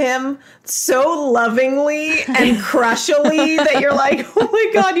looking at him so lovingly and crushily that you're like, oh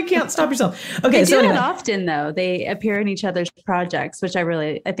my God, you can't stop yourself. Okay, they do it often though. They appear in each other's projects, which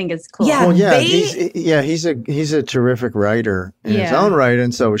I think is cool. Yeah, he's a terrific writer in his own right,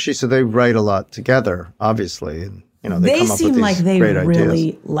 and so is she. So they write a lot together, obviously. And, they come up seem with like these they great really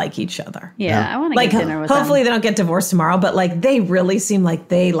ideas. like each other. Yeah, I want to get dinner with hopefully them. they don't get divorced tomorrow, but they really seem like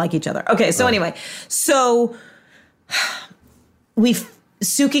they like each other. Okay, so anyway, so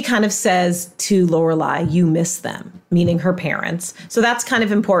Suki kind of says to Lorelai, you miss them, meaning her parents. So that's kind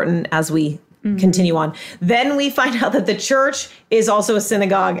of important as we continue on. Then we find out that the church is also a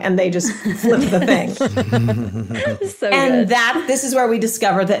synagogue and they just flip the thing. This is where we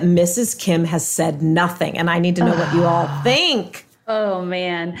discover that Mrs. Kim has said nothing. And I need to know what you all think. Oh,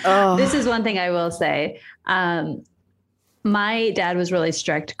 man. This is one thing I will say. My dad was really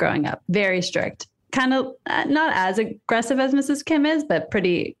strict growing up, very strict. Kind of not as aggressive as Mrs. Kim is, but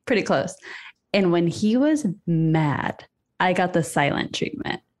pretty close. And when he was mad, I got the silent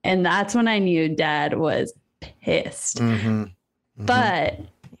treatment. And that's when I knew Dad was pissed. But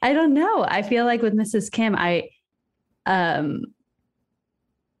I don't know. I feel like with Mrs. Kim, I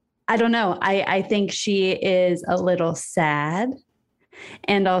don't know. I think she is a little sad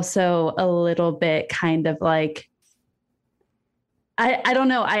and also a little bit kind of like, I don't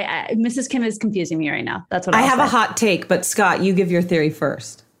know. Mrs. Kim is confusing me right now. That's what I have a hot take, but Scott, you give your theory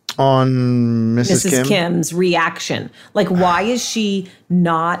first. On Mrs. Kim's reaction. Like, why is she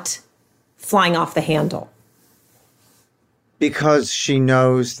not flying off the handle? Because she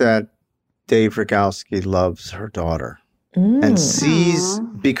knows that Dave Rogalski loves her daughter. And sees,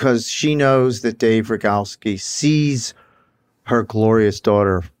 because she knows that Dave Rogalski sees her glorious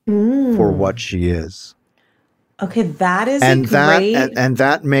daughter for what she is. Okay, that is great. And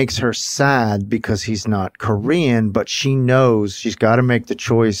that makes her sad because he's not Korean, but she knows she's got to make the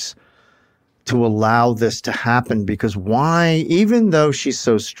choice to allow this to happen, because why, even though she's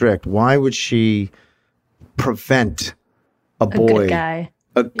so strict, why would she prevent a boy,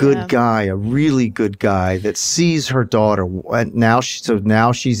 a good guy, a really good guy that sees her daughter? And now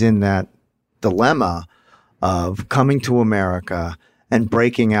she's in that dilemma of coming to America and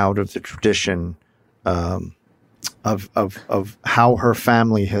breaking out of the tradition of how her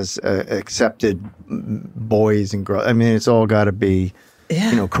family has accepted boys and girls. I mean, it's all got to be,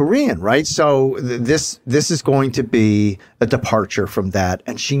 Korean, right? So this is going to be a departure from that,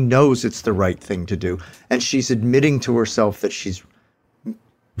 and she knows it's the right thing to do, and she's admitting to herself that she's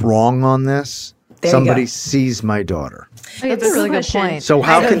wrong on this. Somebody sees my daughter. That's a really good point. So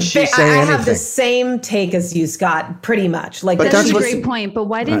how can she say anything? I have the same take as you, Scott, pretty much. Like, that's a great point. But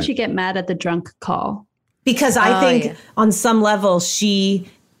why didn't she get mad at the drunk call? Because I think on some level, this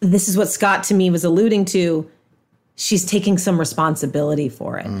is what Scott to me was alluding to. She's taking some responsibility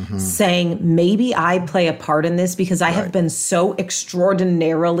for it, saying, maybe I play a part in this because I have been so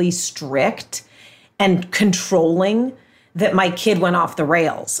extraordinarily strict and controlling that my kid went off the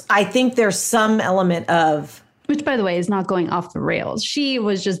rails. I think there's some element of... Which, by the way, is not going off the rails. She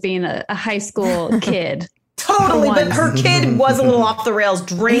was just being a high school kid. Totally, but her kid was a little off the rails,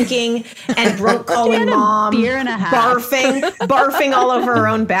 drinking and drunk calling mom, beer and a half. barfing all over her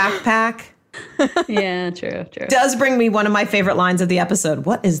own backpack. Yeah, true. Does bring me one of my favorite lines of the episode.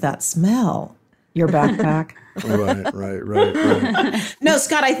 What is that smell? Your backpack. Right. No,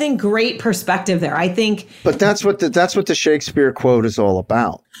 Scott, I think great perspective there. I think, but that's what the Shakespeare quote is all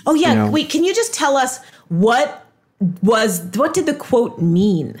about. Oh yeah, wait. Can you just tell us what did the quote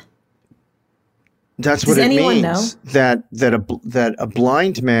mean? That's what it means. That a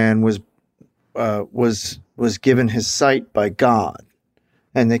blind man was given his sight by God,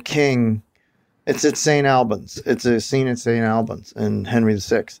 and the king. It's at St. Albans. It's a scene at St. Albans in Henry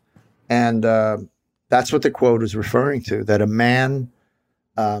VI, and that's what the quote is referring to. That a man,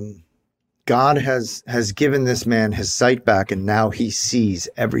 God has given this man his sight back, and now he sees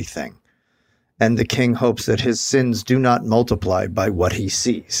everything. And the king hopes that his sins do not multiply by what he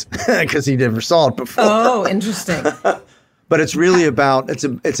sees, because he never saw it before. Oh, interesting. But it's really about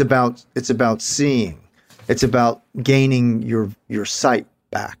it's about seeing. It's about gaining your sight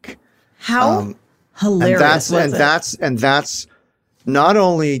back. How hilarious was it? And that's not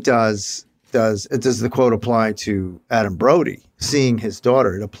only does the quote apply to Adam Brody seeing his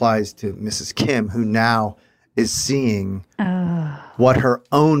daughter, it applies to Mrs. Kim, who now is seeing what her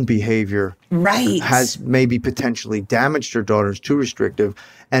own behavior has maybe potentially damaged her daughter's too restrictive.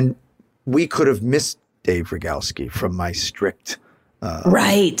 And we could have missed Dave Rogalski from my strict my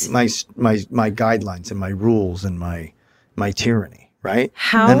guidelines and my rules and my tyranny, right?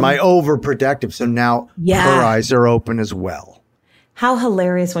 And my overprotective. So now her eyes are open as well. How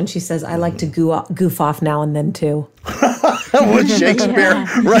hilarious when she says, I like to goof off now and then too. What Shakespeare?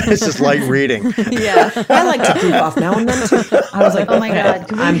 Right, it's just like reading. Yeah. I like to goof off now and then too. I was like, oh my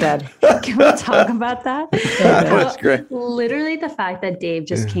God, I'm dead. Can we talk about that? That's great. Literally the fact that Dave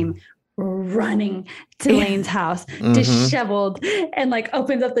just came running to Lane's house, disheveled, and like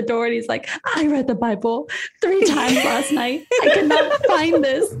opens up the door and he's like, I read the Bible 3 times last night. I could not find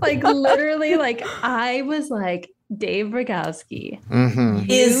this. Like literally, like I was like, Dave Rogalski,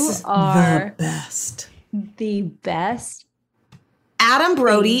 is the best. The best. Adam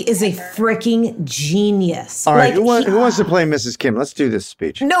Brody is a freaking genius. All right, who wants to play Mrs. Kim? Let's do this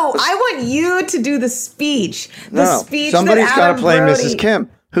speech. No, I want you to do the speech. Somebody's got to play Mrs. Kim.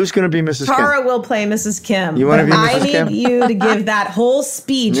 Who's going to be Mrs. Kim? Tara will play Mrs. Kim. You want to be Mrs. Kim? I need you to give that whole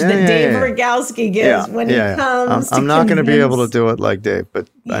speech that Dave Rogalski gives when he comes. I'm not going to be able to do it like Dave, but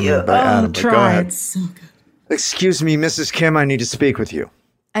Adam. Try. Go ahead. It's so good. Excuse me, Mrs. Kim, I need to speak with you.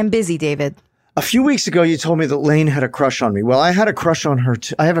 I'm busy, David. A few weeks ago, you told me that Lane had a crush on me. Well, I had a crush on her,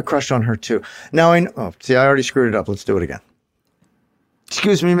 too. I have a crush on her, too. Now, I already screwed it up. Let's do it again.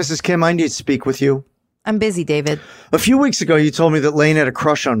 Excuse me, Mrs. Kim, I need to speak with you. I'm busy, David. A few weeks ago, you told me that Lane had a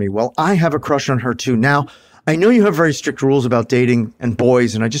crush on me. Well, I have a crush on her too. Now, I know you have very strict rules about dating and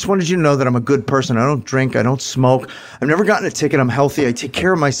boys, and I just wanted you to know that I'm a good person. I don't drink. I don't smoke. I've never gotten a ticket. I'm healthy. I take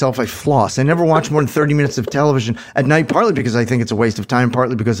care of myself. I floss. I never watch more than 30 minutes of television at night, partly because I think it's a waste of time,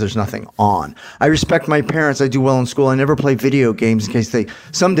 partly because there's nothing on. I respect my parents. I do well in school. I never play video games in case they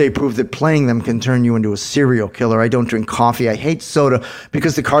someday prove that playing them can turn you into a serial killer. I don't drink coffee. I hate soda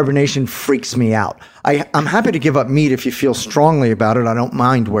because the carbonation freaks me out. I'm happy to give up meat if you feel strongly about it. I don't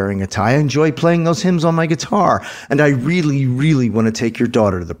mind wearing a tie. I enjoy playing those hymns on my guitar. And I really, really want to take your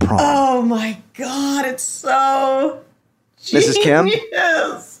daughter to the prom. Oh my God, it's so Mrs. Kim?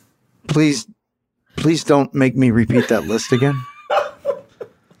 Yes. Please don't make me repeat that list again.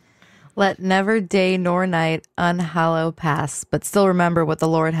 Let never day nor night unhallow pass, but still remember what the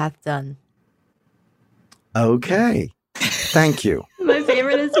Lord hath done. Okay. Thank you. My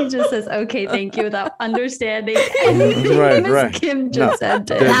favorite is he just says, okay, thank you, without understanding anything Right. Kim just said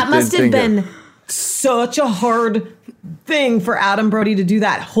to him. That must have been such a hard thing for Adam Brody to do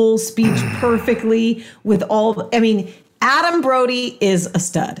that whole speech perfectly with all. I mean, Adam Brody is a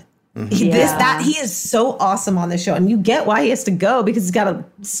stud. He is so awesome on the show, and you get why he has to go because he's got a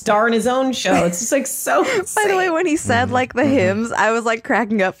star in his own show. It's just like so insane. By the way, when he said like the hymns, I was like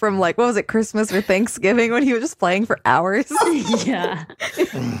cracking up from like, what was it, Christmas or Thanksgiving, when he was just playing for hours. Yeah.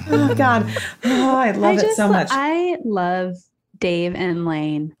 Oh God. Oh, I love it so much. I love Dave and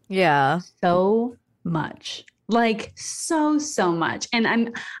Lane. Yeah. So much. Like so much.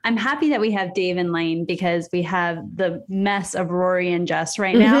 And I'm happy that we have Dave and Lane because we have the mess of Rory and Jess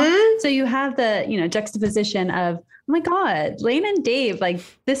right now. So you have the, juxtaposition of, oh my God, Lane and Dave, like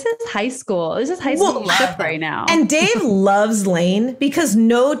this is high school. This is high school love right now. And Dave loves Lane because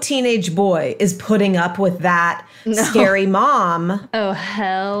no teenage boy is putting up with that scary mom. Oh,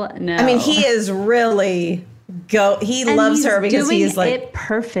 hell no. I mean, he is really he and loves her because doing he's like it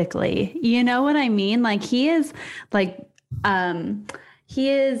perfectly. You know what I mean? Like he is he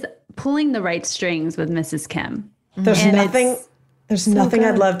is pulling the right strings with Mrs. Kim. There's nothing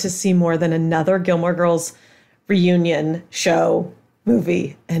I'd love to see more than another Gilmore Girls reunion show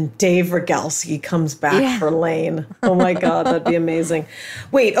movie and Dave Rogalski comes back for Lane. Oh my God, that'd be amazing.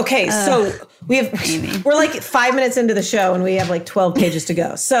 Wait, okay, so we're like 5 minutes into the show and we have like 12 pages to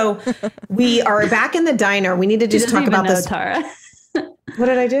go. So we are back in the diner. We need to just talk about this. Tara. What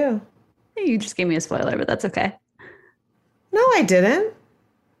did I do? You just gave me a spoiler, but that's okay. No, I didn't.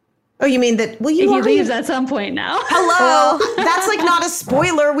 Oh, you mean that? Well, he leaves at some point now. Hello, that's like not a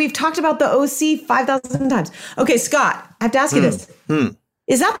spoiler. We've talked about the OC 5,000 times. Okay, Scott, I have to ask you this: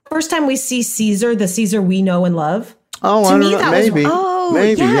 Is that the first time we see Caesar, the Caesar we know and love? Oh, I don't know. Maybe.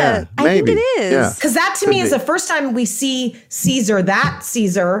 Maybe. Yeah, I think it is. Because that to me is the first time we see Caesar, that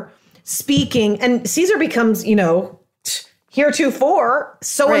Caesar speaking, and Caesar becomes, heretofore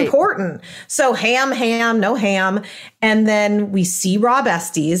so important. So ham, no ham. And then we see Rob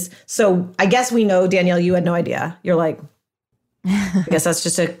Estes. So I guess we know, Danielle, you had no idea. You're like, I guess that's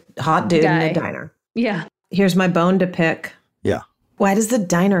just a hot dude in a diner. Yeah. Here's my bone to pick. Yeah. Why does the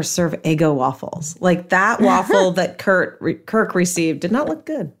diner serve Eggo waffles? Like that waffle that Kirk received did not look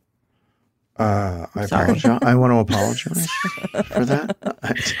good. I apologize. I want to apologize for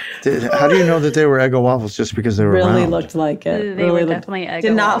that. How do you know that they were Eggo waffles just because they were really round? Looked like it? They were definitely Eggo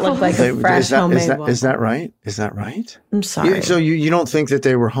did not waffles. look like a fresh homemade waffle. Is that right? Is that right? I'm sorry. So you don't think that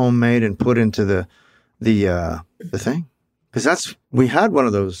they were homemade and put into the thing? Because we had one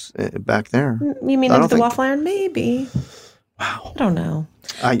of those back there. You mean into the waffle iron? Maybe. Wow. I don't know.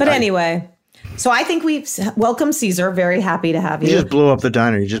 Anyway. So I think we've welcomed Caesar. Very happy to have you. You just blew up the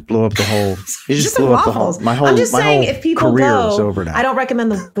diner. You just blew up the whole. You just blew up the whole. I'm just saying, if people career is go, over now. I don't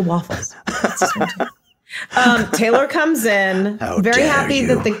recommend the waffles. Taylor comes in, very happy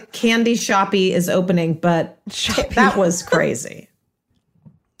that the candy shoppy is opening, but that was crazy.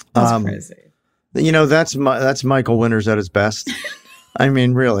 That's crazy. That's Michael Winters at his best. I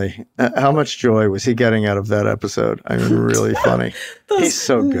mean, really, how much joy was he getting out of that episode? I mean, really funny. He's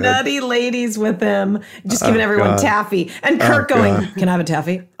so good. Nutty ladies with him, just giving everyone taffy. And Kirk going, can I have a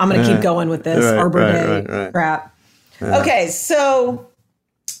taffy? I'm going to keep going with this Arbor Day crap. Okay, so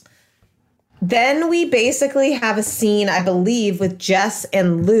then we basically have a scene, I believe, with Jess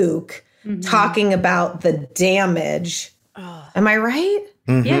and Luke talking about the damage. Am I right?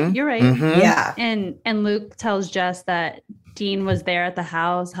 Mm-hmm. Yeah, you're right. Mm-hmm. Yeah. And Luke tells Jess that Dean was there at the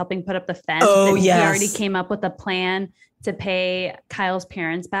house helping put up the fence. Oh, and yes. He already came up with a plan to pay Kyle's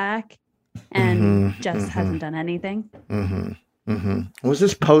parents back. And Jess hasn't done anything. Was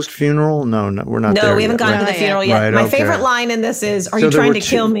this post-funeral? No, we're not there. No, we haven't gone to the funeral yet. Right, My favorite line in this is, are you trying to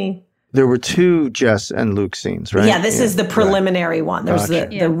kill me? There were 2 Jess and Luke scenes, right? Yeah, this is the preliminary one. There's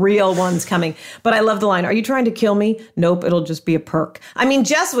the real ones coming. But I love the line, "Are you trying to kill me?" "Nope, it'll just be a perk." I mean,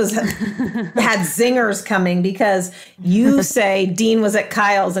 Jess had zingers coming because you say Dean was at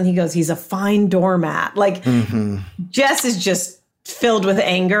Kyle's and he goes, "He's a fine doormat." Like, Jess is just filled with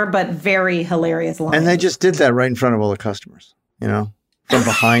anger, but very hilarious lines. And they just did that right in front of all the customers, from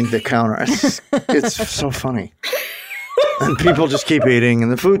behind the counter. It's so funny. And people just keep eating,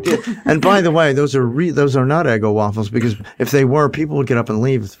 and the food. And by the way, those are not Eggo waffles, because if they were, people would get up and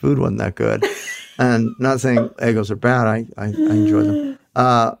leave if the food wasn't that good. And not saying Eggos are bad, I enjoy them.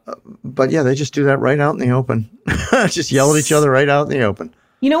 But yeah, they just do that right out in the open. Just yell at each other right out in the open.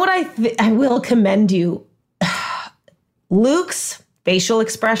 You know what I will commend you. Luke's facial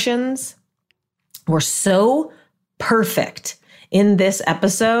expressions were so perfect in this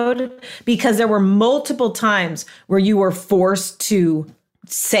episode, because there were multiple times where you were forced to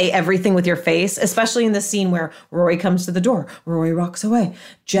say everything with your face, especially in the scene where Rory comes to the door, Rory walks away,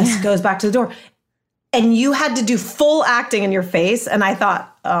 Jess goes back to the door, and you had to do full acting in your face. And I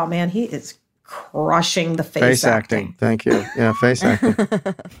thought, oh man, he is crushing the face acting. Thank you. Yeah, face acting.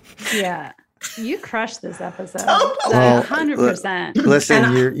 Yeah. You crushed this episode. Well, 100%.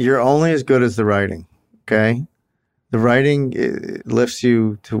 Listen, you're only as good as the writing, okay? The writing lifts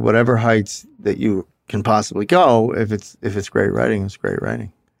you to whatever heights that you can possibly go. If it's great writing, it's great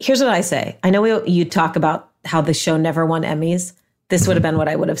writing. Here's what I say. I know you talk about how the show never won Emmys. This would have been what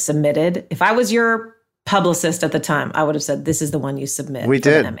I would have submitted. If I was your publicist at the time, I would have said, "This is the one you submit." We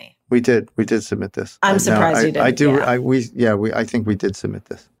did. An Emmy. We did submit this. I'm surprised you did. I do. Yeah. I think we did submit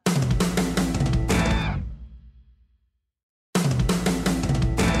this.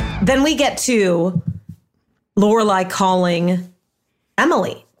 Then we get to Lorelai calling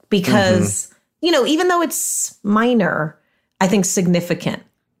Emily because, even though it's minor, I think significant.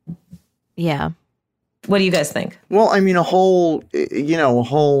 Yeah. What do you guys think? Well, I mean, a whole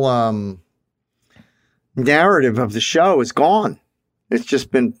narrative of the show is gone. It's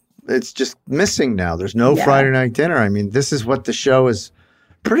just missing now. There's no Friday night dinner. I mean, this is what the show is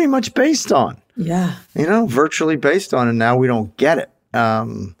pretty much based on. Yeah. Virtually based on, and now we don't get it.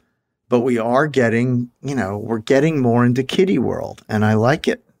 But we are getting, we're getting more into kiddie world, and I like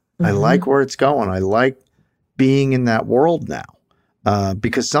it. Mm-hmm. I like where it's going. I like being in that world now,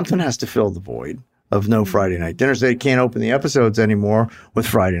 because something has to fill the void of no Friday night dinners. They can't open the episodes anymore with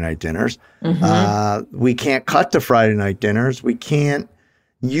Friday night dinners. Mm-hmm. We can't cut to Friday night dinners. We can't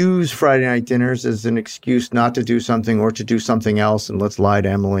use Friday night dinners as an excuse not to do something or to do something else, and let's lie to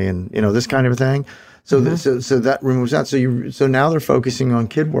Emily and this kind of a thing. So, so that removes that. So now they're focusing on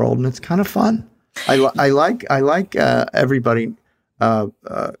Kid World, and it's kind of fun. I like everybody.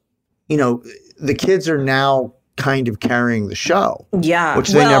 The kids are now kind of carrying the show, which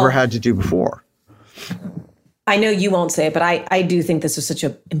they never had to do before. I know you won't say it, but I do think this was such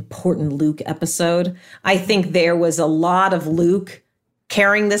an important Luke episode. I think there was a lot of Luke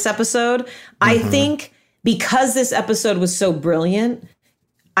carrying this episode. I think because this episode was so brilliant,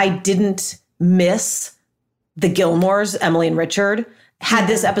 I didn't miss the Gilmores, Emily and Richard. Had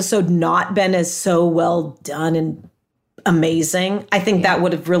this episode not been as so well done and amazing, I think that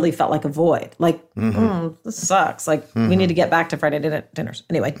would have really felt like a void. Like, this sucks. Like, we need to get back to Friday dinners.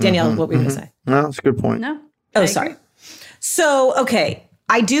 Anyway, Danielle, what were you going to say? No, that's a good point. No. Oh, sorry. So, okay.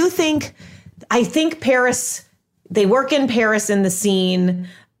 I think Paris, they work in Paris in the scene,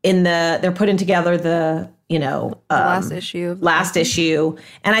 they're putting together the last issue.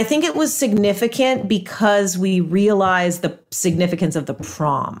 And I think it was significant because we realized the significance of the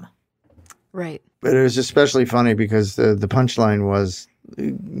prom. Right. But it was especially funny because the punchline was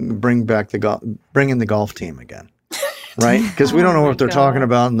bring in the golf team again, right? Because we don't know what they're talking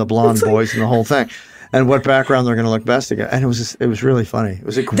about and the blonde boys and the whole thing, and what background they're going to look best again. And it was really funny. It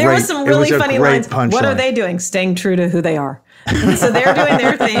was a great. There were some really funny lines. What are they doing? Staying true to who they are. So they're doing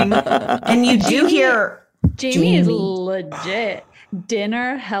their thing, and you do hear. Jamie is legit.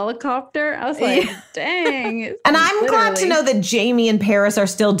 Dinner helicopter. I was like, dang. And I'm glad to know that Jamie and Paris are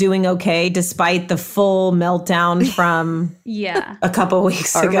still doing okay despite the full meltdown from a couple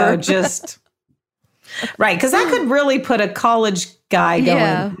weeks ago. Just right. Because that could really put a college guy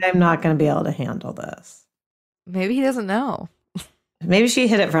going, I'm not going to be able to handle this. Maybe he doesn't know. Maybe she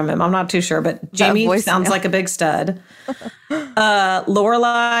hid it from him. I'm not too sure, but Jamie sounds like a big stud.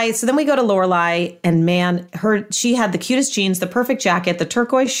 Lorelai. So then we go to Lorelai, and man, she had the cutest jeans, the perfect jacket, the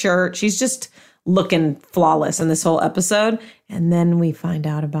turquoise shirt. She's just looking flawless in this whole episode. And then we find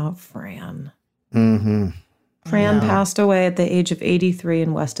out about Fran. Mm-hmm. Fran passed away at the age of 83,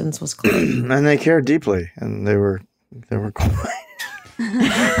 and Weston's was closed. And they cared deeply, and they were quite.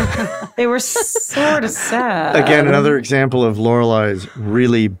 They were sort of sad. Again, another example of Lorelai's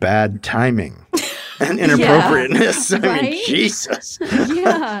really bad timing and inappropriateness. I mean, Jesus.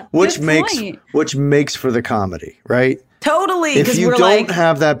 Yeah. Which good makes point. which makes for the comedy, right? Totally. If 'cause you we're don't like,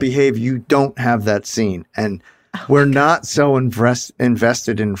 have that behavior, you don't have that scene. And we're not so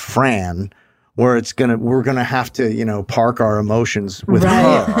invested in Fran where we're gonna have to, park our emotions with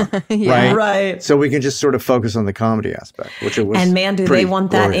her. Yeah. Right. So we can just sort of focus on the comedy aspect, which it was. and man, do pretty they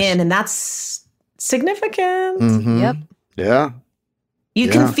want that glorious. in. And that's significant. Mhm. Yep. Yeah. You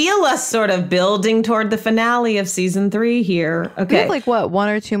Yeah. can feel us sort of building toward the finale of season 3 here. We Okay. have like what, 1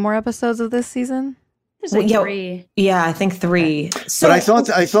 or 2 more episodes of this season? There's like Yeah. 3. Yeah, I think 3. So, But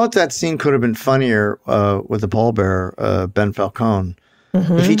I thought that scene could have been funnier with the pallbearer, Ben Falcone,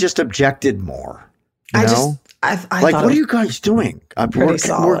 if he just objected more. You know? I Like, thought what it are you guys doing? pretty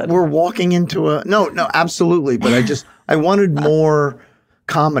solid. We're walking into a no, absolutely. But I wanted more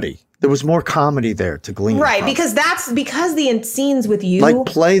comedy. There was more comedy there to glean. right, from. because the scenes with you. Like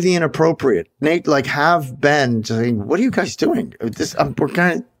play the inappropriate, Nate. Like have Ben saying, "What are you guys doing? This we're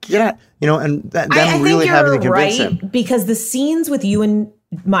kind of get out," and them I really think having to you're convince right him. because the scenes with you and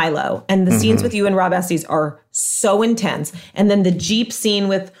Milo and the scenes with you and Rob Estes are so intense, and then the Jeep scene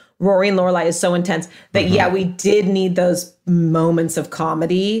with Rory and Lorelai is so intense that we did need those moments of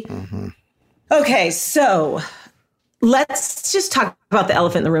comedy. Okay, so let's just talk about the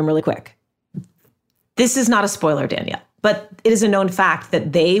elephant in the room really quick. This is not a spoiler, Danielle, but it is a known fact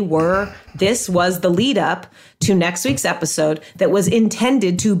that this was the lead up to next week's episode that was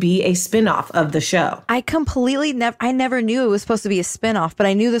intended to be a spinoff of the show. I never knew it was supposed to be a spinoff, but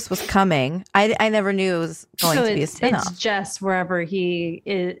I knew this was coming. I never knew it was going to be a It's spinoff. just wherever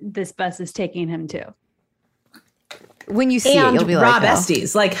this bus is taking him to. When you see And it, you'll be Rob like, oh.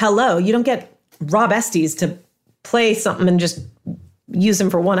 Estes, like, hello, you don't get Rob Estes to play something and just use him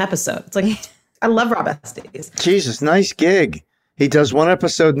for one episode. It's like, I love Rob Estes. Jesus, nice gig. He does one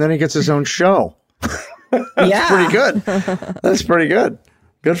episode and then he gets his own show. Yeah. Pretty good. That's pretty good.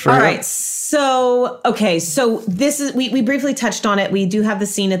 Good for All him. right. So this is, we briefly touched on it. We do have the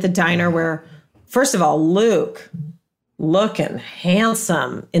scene at the diner where, first of all, Luke looking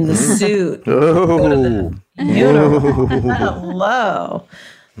handsome in the suit. Oh. Hello.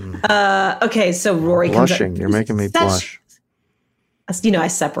 Okay. So Rory Blushing. comes up. You're making me blush. I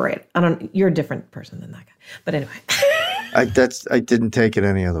separate. You're a different person than that guy. But anyway. I didn't take it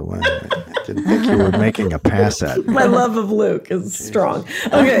any other way. I didn't think you were making a pass at me. My love of Luke is strong.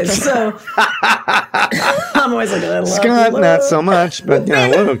 Okay, so I'm always like, I love Scott, Luke. not so much, but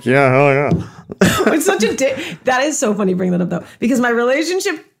Luke, yeah, hell yeah. It's such a that is so funny bringing that up though, because my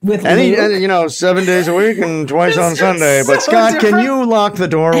relationship with And Luke, 7 days a week and twice on It's Sunday. But so Scott, different. can you lock the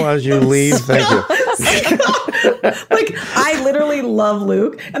door as you leave? Thank you. like I literally love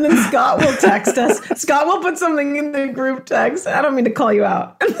Luke, and then Scott will text us. Scott will put something in the group text. I don't mean to call you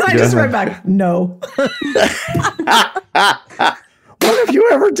out, and then I just write back, no. When have you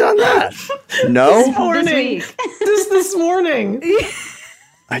ever done that? No. This morning, just this morning.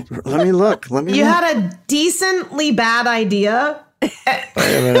 Let me look. You had a decently bad idea. Wait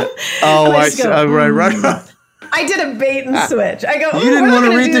a minute. Oh, I just go, right. I did a bait and switch. I go, You didn't want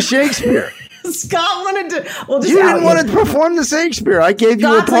to read the Shakespeare. Scott wanted to. Well, just You out didn't want to perform the Shakespeare. I gave you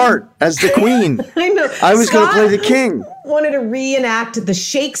a Scott's like- part as the queen. I know. I was going to Scott play the king. Wanted to reenact the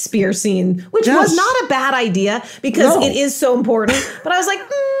Shakespeare scene, which Yes. was not a bad idea because No. it is so important. But I was like,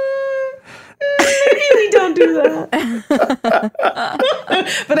 maybe we don't do that.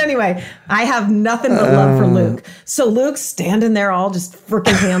 But anyway, I have nothing but love for Luke. So Luke's standing there all just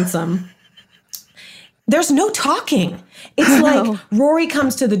freaking handsome. There's no talking. It's like Rory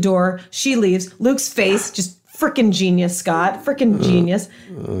comes to the door, she leaves. Luke's face, just freaking genius, Scott, freaking genius.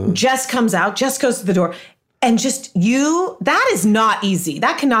 Jess comes out, Jess goes to the door. And just that is not easy.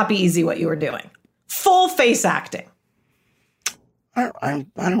 That cannot be easy what you were doing. Full face acting. I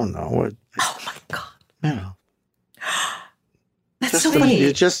don't know. Oh my God. Yeah. That's so funny.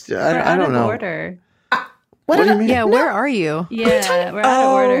 You just, I don't know. Order. What do did you mean? Yeah, where are you? Yeah, we're out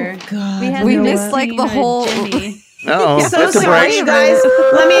of order. God. We no missed like scene the with whole. Jimmy. Oh, So that's a sorry, break. you guys.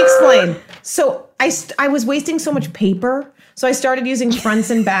 Let me explain. So I was wasting so much paper. So I started using fronts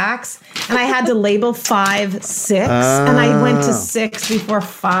and backs, and I had to label 5, 6, and I went to 6 before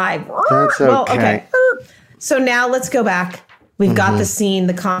 5. That's Well, okay. So now let's go back. We've got the scene,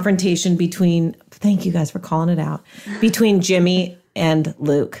 the confrontation between, thank you guys for calling it out, between Jimmy and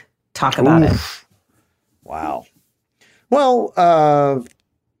Luke. Talk about it. Wow. Well,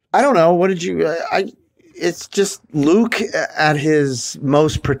 I don't know. What did you? It's just Luke at his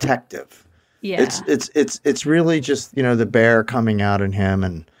most protective. Yeah. It's really just, the bear coming out in him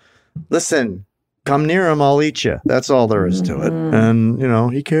and listen, come near him, I'll eat you. That's all there is to it.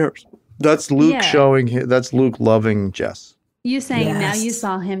 And, he cares. That's Luke that's Luke loving Jess. You saying now you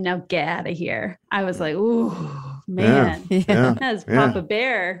saw him, now get out of here. I was like, ooh, man, that's Papa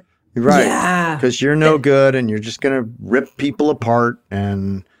Bear. Right. Yeah. Because you're no good and you're just going to rip people apart.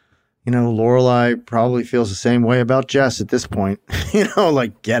 And, Lorelai probably feels the same way about Jess at this point.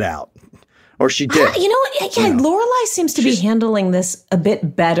 Get out. Or she did. Lorelai seems to be handling this a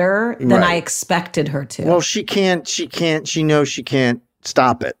bit better than I expected her to. Well, she knows she can't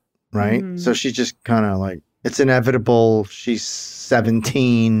stop it. Right. Mm-hmm. So she's just kind of like, it's inevitable. She's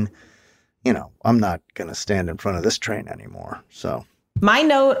 17. I'm not going to stand in front of this train anymore. So. My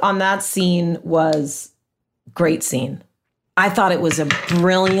note on that scene was great scene. I thought it was a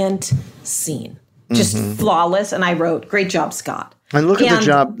brilliant scene, just flawless. And I wrote, great job, Scott. And look at the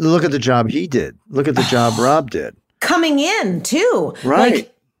job. Look at the job he did. Look at the job Rob did. Coming in too,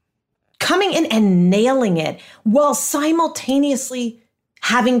 right? Coming in and nailing it while simultaneously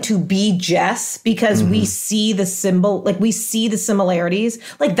having to be Jess because we see the similarities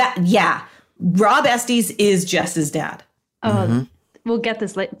like that. Yeah, Rob Estes is Jess's dad. Oh. We'll get to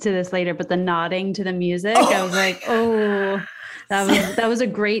this later, but the nodding to the music, I was like, oh, that was a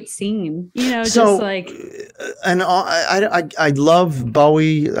great scene. And I love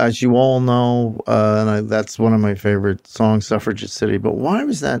Bowie, as you all know, and that's one of my favorite songs, Suffragette City. But why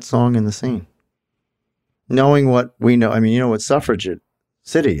was that song in the scene? Knowing what we know, what Suffragette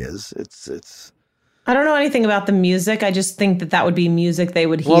City is. It's. I don't know anything about the music. I just think that would be music they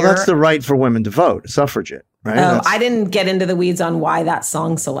would hear. Well, that's the right for women to vote, suffragette, right? Oh, I didn't get into the weeds on why that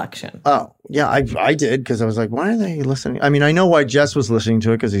song selection. Oh, yeah, I did because I was like, why are they listening? I know why Jess was listening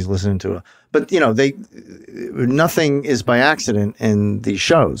to it because he's listening to it. But, nothing is by accident in these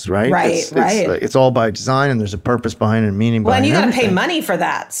shows, right? Right, it's all by design and there's a purpose behind it and meaning behind it. Well, and you got to pay money for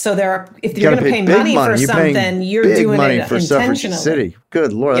that. So if you're going to pay money for something, you're doing money it for intentionally. Suffragette City.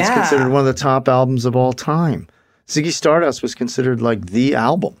 Good Lord, that's considered one of the top albums of all time. Ziggy Stardust was considered like the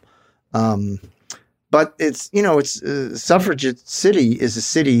album. But it's Suffragette City is a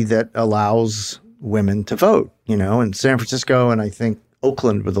city that allows women to vote, and San Francisco and I think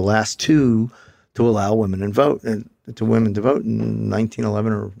Oakland were the last two to allow women to vote in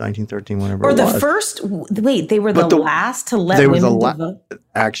 1911 or 1913, whenever or it was. Or the first, they were the last to let women vote?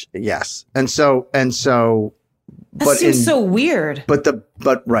 Actually, yes. And so that seems so weird. But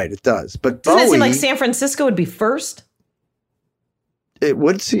it does. But doesn't Bowie, it seem like San Francisco would be first? It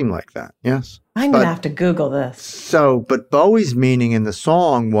would seem like that, yes. I'm going to have to Google this. But Bowie's meaning in the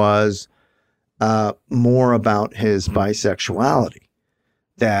song was more about his bisexuality,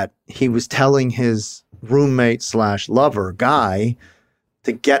 that he was telling his roommate / lover guy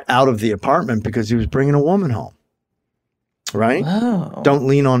to get out of the apartment because he was bringing a woman home, right? Oh. Don't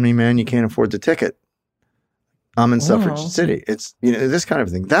lean on me, man. You can't afford the ticket. I'm in Suffragette City. It's, this kind of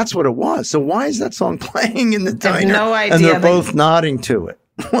thing. That's what it was. So why is that song playing in the diner? I have no idea. And they're both nodding to it.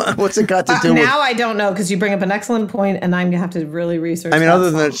 What's it got to do with... Now I don't know, because you bring up an excellent point, and I'm going to have to really research other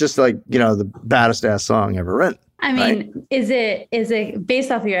than it's just like, the baddest ass song ever written. I mean, right? Is it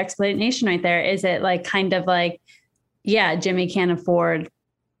based off of your explanation right there? Is it like kind of like, yeah, Jimmy can't afford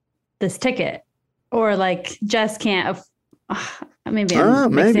this ticket, or like Jess can't maybe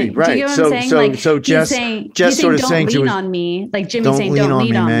right. Do you know what I'm saying? So Jess sort of saying, "Don't lean on me," like Jimmy don't saying, lean "Don't on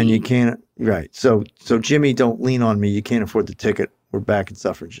lean me, on man. me." You can't." Right. So Jimmy, don't lean on me. You can't afford the ticket. We're back in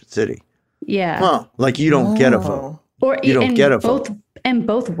Suffragette City. Yeah. Huh. Like you don't get a vote. Or you don't get a vote. And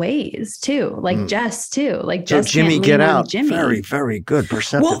both ways too. Like Jess too. Like Jess. So Jimmy, can't get lean out. On Jimmy. Very, very good.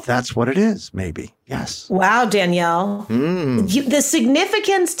 Perceptive. Well, that's what it is. Maybe. Yes. Wow, Danielle. The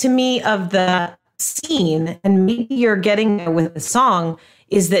significance to me of the scene, and maybe you're getting there with the song,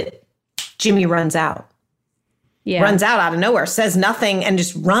 is that Jimmy runs out. Yeah. Runs out of nowhere, says nothing, and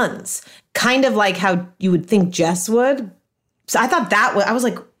just runs. Kind of like how you would think Jess would. So I thought I was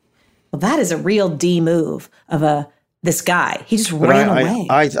like, well, that is a real D move of this guy. He just ran away.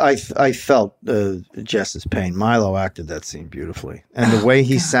 I felt Jess's pain. Milo acted that scene beautifully. And the way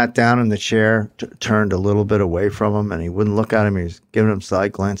he sat down in the chair, turned a little bit away from him, and he wouldn't look at him. He was giving him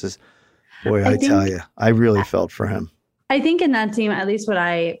side glances. Boy, I tell you, I really felt for him. I think in that scene, at least what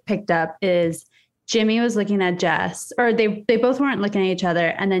I picked up is Jimmy was looking at Jess, or they both weren't looking at each other.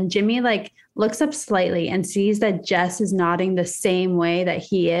 And then Jimmy like looks up slightly and sees that Jess is nodding the same way that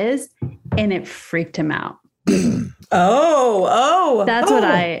he is. And it freaked him out. That's what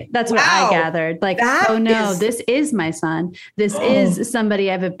I gathered. Like, oh no, this is my son. This is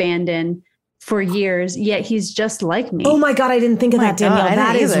somebody I've abandoned for years, yet he's just like me. Oh my God, I didn't think of that, Danielle.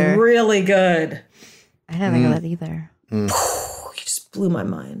 That is really good. I didn't think of that either. You just blew my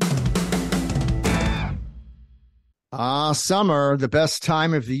mind. Summer, the best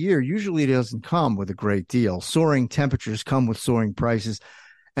time of the year, usually doesn't come with a great deal. Soaring temperatures come with soaring prices,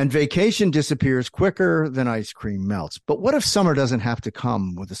 and vacation disappears quicker than ice cream melts. But what if summer doesn't have to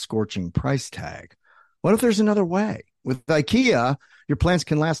come with a scorching price tag? What if there's another way? With IKEA, your plans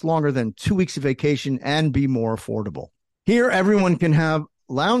can last longer than 2 weeks of vacation and be more affordable. Here, everyone can have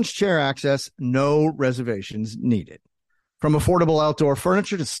lounge chair access, no reservations needed. From affordable outdoor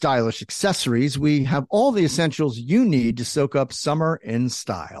furniture to stylish accessories, we have all the essentials you need to soak up summer in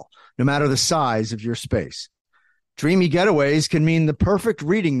style, no matter the size of your space. Dreamy getaways can mean the perfect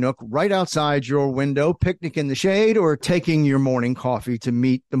reading nook right outside your window, picnic in the shade, or taking your morning coffee to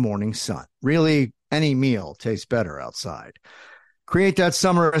meet the morning sun. Really, any meal tastes better outside. Create that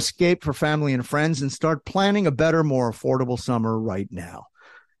summer escape for family and friends and start planning a better, more affordable summer right now.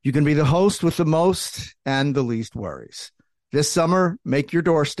 You can be the host with the most and the least worries. This summer, make your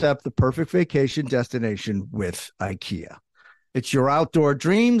doorstep the perfect vacation destination with IKEA. It's your outdoor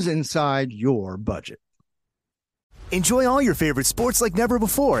dreams inside your budget. Enjoy all your favorite sports like never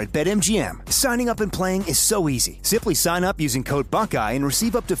before at BetMGM. Signing up and playing is so easy. Simply sign up using code Buckeye and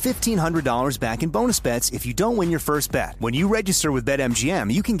receive up to $1,500 back in bonus bets if you don't win your first bet. When you register with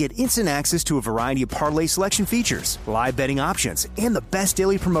BetMGM, you can get instant access to a variety of parlay selection features, live betting options, and the best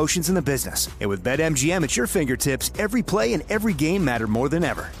daily promotions in the business. And with BetMGM at your fingertips, every play and every game matter more than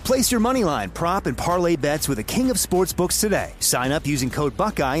ever. Place your moneyline, prop, and parlay bets with the king of sportsbooks today. Sign up using code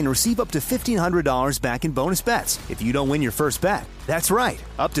Buckeye and receive up to $1,500 back in bonus bets if you don't win your first bet. That's right,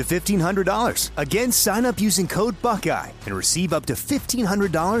 up to $1,500. Again, sign up using code Buckeye and receive up to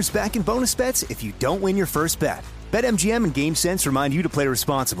 $1,500 back in bonus bets if you don't win your first bet. BetMGM and GameSense remind you to play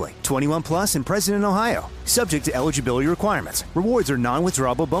responsibly. 21 plus and present in Ohio. Subject to eligibility requirements. Rewards are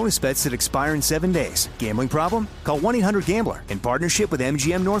non-withdrawable bonus bets that expire in 7 days. Gambling problem? Call 1-800-GAMBLER in partnership with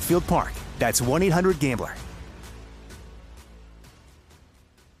MGM Northfield Park. That's 1-800-GAMBLER.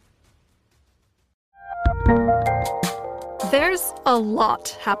 There's a lot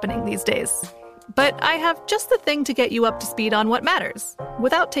happening these days, but I have just the thing to get you up to speed on what matters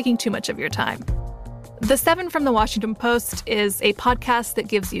without taking too much of your time. The 7 from the Washington Post is a podcast that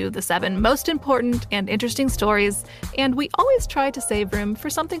gives you the 7 most important and interesting stories, and we always try to save room for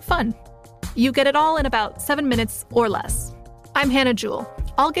something fun. You get it all in about 7 minutes or less. I'm Hannah Jewell.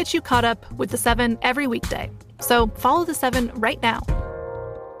 I'll get you caught up with the 7 every weekday, so follow the 7 right now.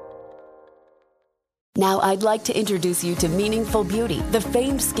 Now I'd like to introduce you to Meaningful Beauty, the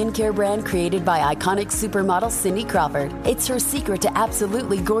famed skincare brand created by iconic supermodel Cindy Crawford. It's her secret to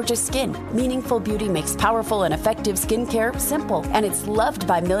absolutely gorgeous skin. Meaningful Beauty makes powerful and effective skincare simple, and it's loved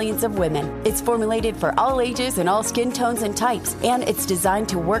by millions of women. It's formulated for all ages and all skin tones and types, and it's designed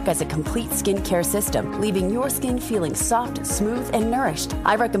to work as a complete skincare system, leaving your skin feeling soft, smooth, and nourished.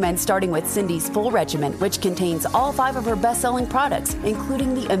 I recommend starting with Cindy's full regimen, which contains all 5 of her best-selling products,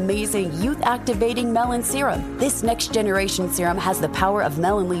 including the amazing youth-activating Melon Serum. This next generation serum has the power of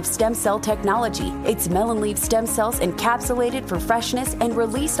melon leaf stem cell technology. It's melon leaf stem cells encapsulated for freshness and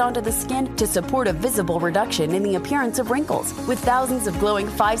released onto the skin to support a visible reduction in the appearance of wrinkles. With thousands of glowing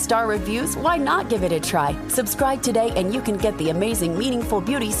 5-star reviews, why not give it a try? Subscribe today and you can get the amazing Meaningful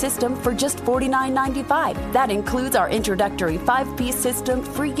Beauty system for just $49.95. That includes our introductory 5-piece system,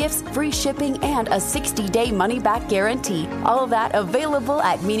 free gifts, free shipping, and a 60-day money-back guarantee. All of that available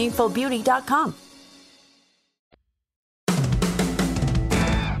at meaningfulbeauty.com.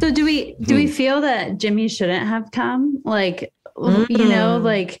 So do we feel that Jimmy shouldn't have come? Like, you know,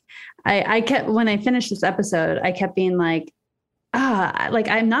 like I kept, when I finished this episode, I kept being like,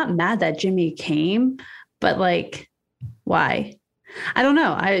 I'm not mad that Jimmy came, but like, why? I don't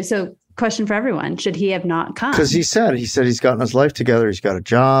know. So question for everyone, should he have not come? Because he said he's gotten his life together. He's got a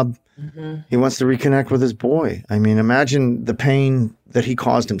job. Mm-hmm. He wants to reconnect with his boy. I mean, imagine the pain that he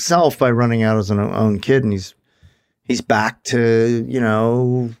caused himself by running out as an own kid. And he's back to, you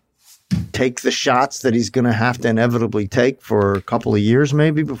know, take the shots that he's going to have to inevitably take for a couple of years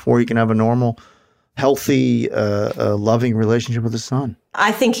maybe before he can have a normal, healthy, loving relationship with his son.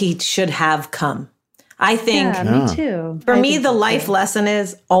 I think he should have come. I think. Yeah, me too. For me, the life lesson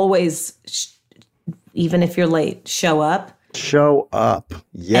is always, even if you're late, show up. Show up.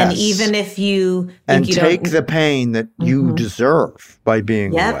 Yes. And even if you think and you take don't, the pain that you deserve by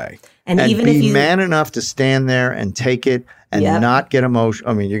being away. And even be if you man enough to stand there and take it and not get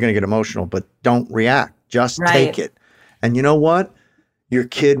emotional. I mean, you're going to get emotional, but don't react. Just take it. And you know what? Your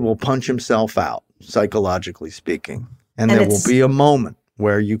kid will punch himself out, psychologically speaking. And there will be a moment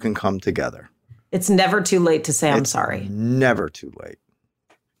where you can come together. It's never too late to say I'm It's sorry. Never too late.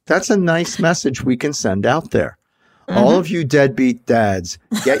 That's a nice message we can send out there. All of you deadbeat dads,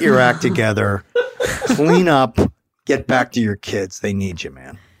 get your act together, clean up, get back to your kids. They need you,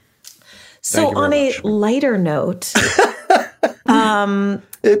 man. So on a lighter note,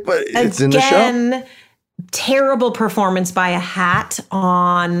 it's in the show. Terrible performance by a hat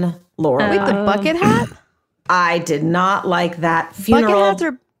on Laura. Wait, the bucket hat? I did not like that funeral.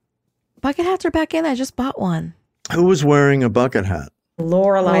 Bucket hats are back in. I just bought one. Who was wearing a bucket hat?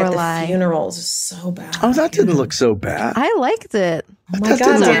 Lorelai at the funerals is so bad. Oh, that didn't look so bad. I liked it. Oh my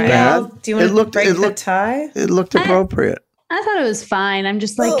God, Danielle, do you want to break the tie? It looked appropriate. I thought it was fine. I'm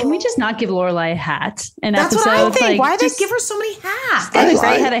just like, can we just not give Lorelai a hat? That's what I think. Why did they give her so many hats? She's got a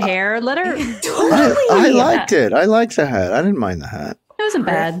gray head of hair. Let her. I liked it. I liked the hat. I didn't mind the hat. It wasn't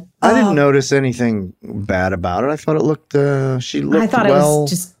bad. I didn't notice anything bad about it. I thought it looked. She looked. I thought well. it was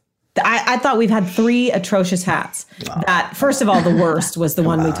just. I thought we've had 3 atrocious hats. That first of all, the worst was the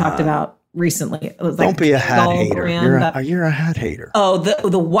one we talked about recently. It was like Don't be a hat hater. brand. You're a hat hater. Oh,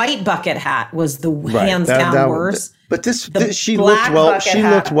 the white bucket hat was the hands down worst. But she looked well. She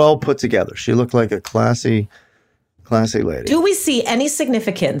looked well put together. She looked like a classy lady. Do we see any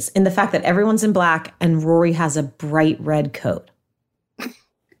significance in the fact that everyone's in black and Rory has a bright red coat?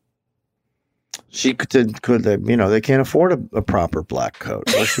 She could they can't afford a proper black coat.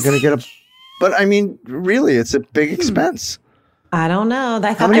 Or she's going to get but I mean, really, it's a big expense. I don't know.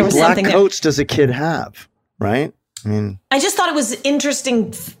 I thought How many there was black something. coats does a kid have? Right? I mean, I just thought it was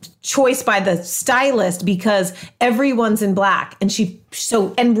interesting choice by the stylist because everyone's in black and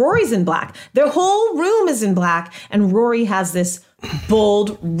Rory's in black. Their whole room is in black and Rory has this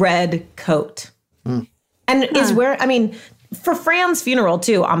bold red coat. And is where, I mean, for Fran's funeral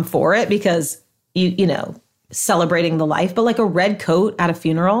too, I'm for it because you know, celebrating the life, but like a red coat at a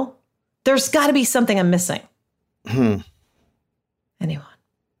funeral, there's got to be something I'm missing. Anyone?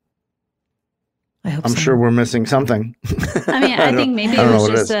 I hope I'm sure we're missing something. I mean, I think maybe it was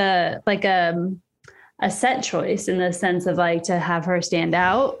just a set choice in the sense of like to have her stand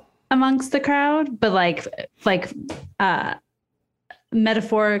out amongst the crowd, but like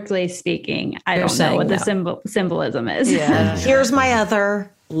metaphorically speaking, I don't know what the symbolism is. Yeah. Here's my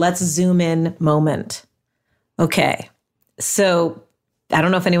other let's zoom in moment. Okay. So I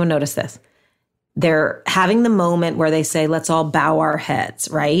don't know if anyone noticed this. They're having the moment where they say, let's all bow our heads,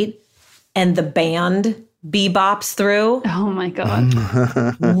 right? And the band bebops through. Oh my God.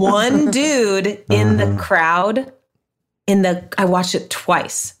 One dude in the crowd, I watched it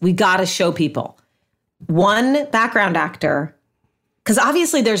twice. We got to show people. One background actor, because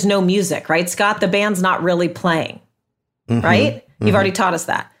obviously there's no music, right, Scott? The band's not really playing, right? You've already taught us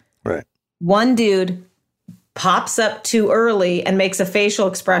that. Right. One dude pops up too early and makes a facial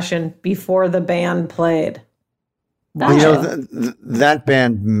expression before the band played. That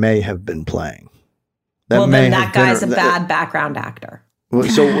band may have been playing. That guy's a bad background actor.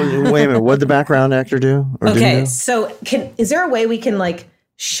 So wait a minute. What did the background actor do? Okay, so is there a way we can like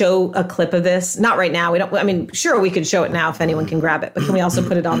show a clip of this? Not right now. Sure, we could show it now if anyone can grab it, but can we also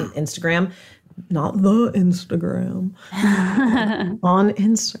put it on Instagram? Not the Instagram. On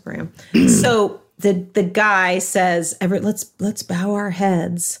Instagram. So the guy says, let's bow our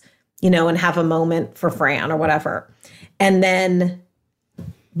heads, and have a moment for Fran or whatever. And then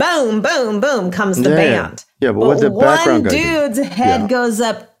boom, boom, boom comes the band. Yeah, but what the background guy dude's head Yeah. goes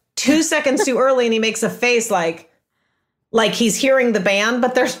up 2 seconds too early and he makes a face like he's hearing the band,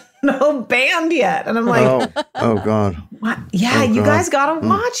 but there's no band yet. And I'm like, oh God. What? Yeah, you guys got to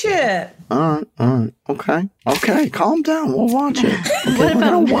watch it. All right. Okay. Calm down. We'll watch it. Okay, we're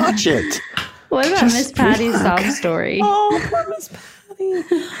going to watch it. What about Miss Patty's sob story? Oh, poor Miss Patty.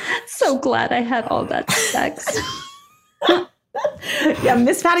 So glad I had all that sex. Yeah,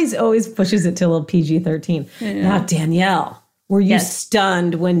 Miss Patty's always pushes it to a little PG-13. Yeah. Now, Danielle, were you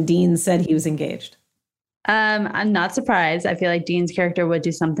stunned when Dean said he was engaged? I'm not surprised. I feel like Dean's character would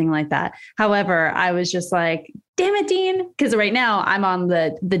do something like that. However, I was just like, damn it, Dean. Because right now I'm on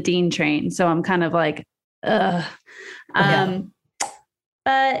the Dean train. So I'm kind of like, ugh.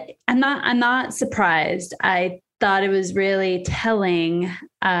 But I'm not surprised. I thought it was really telling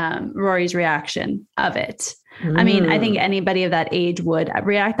Rory's reaction of it. I mean, I think anybody of that age would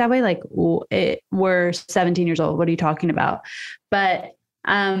react that way. Like, we're 17 years old. What are you talking about? But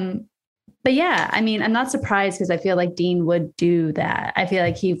yeah, I mean, I'm not surprised because I feel like Dean would do that. I feel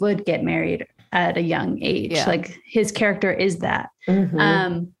like he would get married at a young age. Yeah. Like his character is that.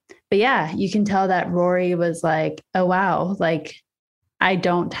 But yeah, you can tell that Rory was like, oh, wow. Like I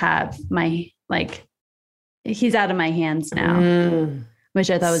don't have my, like, he's out of my hands now. which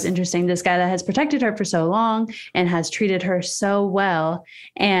I thought was interesting. This guy that has protected her for so long and has treated her so well.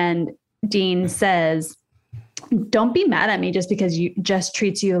 And Dean says, don't be mad at me just because Jess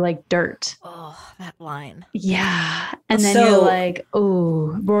treats you like dirt. Oh, that line. Yeah. And then you're like,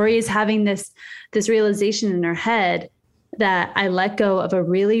 oh, Rory is having this realization in her head that I let go of a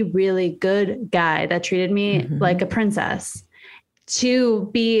really, really good guy that treated me like a princess to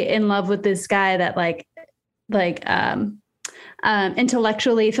be in love with this guy that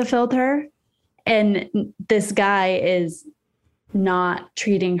intellectually fulfilled her. And this guy is not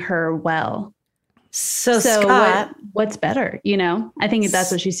treating her well. So Scott, what's better? You know, I think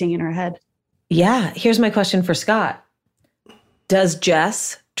that's what she's seeing in her head. Yeah. Here's my question for Scott. Does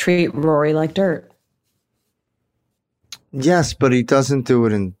Jess treat Rory like dirt? Yes, but he doesn't do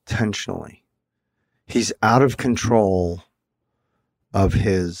it intentionally. He's out of control of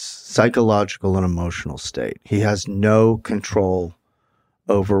his psychological and emotional state. He has no control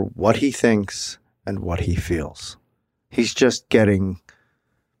over what he thinks and what he feels. He's just getting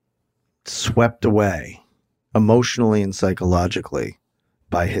swept away emotionally and psychologically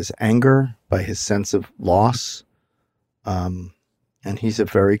by his anger, by his sense of loss. And he's a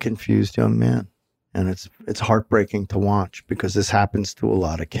very confused young man. And it's heartbreaking to watch because this happens to a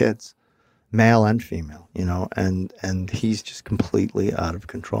lot of kids, male and female, you know, and he's just completely out of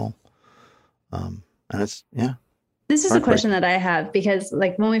control. And it's, yeah. This is a question that I have because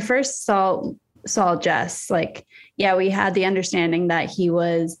like when we first saw Jess, like, yeah, we had the understanding that he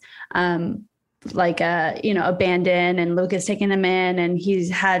was abandoned and Lucas taking him in and he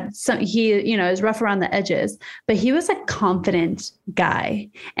is rough around the edges, but he was a confident guy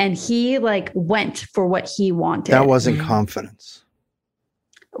and he like went for what he wanted. That wasn't confidence.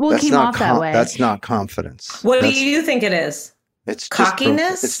 Well, it came off that way. That's not confidence. What do you think it is? It's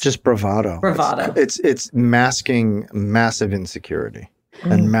cockiness? It's just bravado. Bravado. It's masking massive insecurity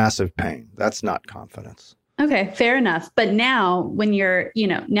and massive pain. That's not confidence. Okay, fair enough. But now when you're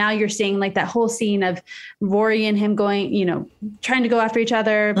seeing like that whole scene of Rory and him going, trying to go after each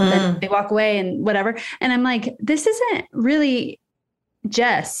other, but then they walk away and whatever. And I'm like, this isn't really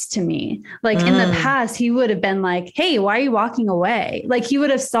Jess to me. Like in the past, he would have been like, hey, why are you walking away? Like he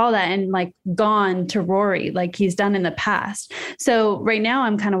would have saw that and like gone to Rory like he's done in the past. So right now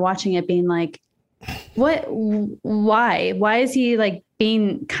I'm kind of watching it being like, why is he like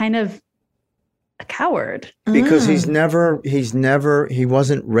being kind of a coward? Because he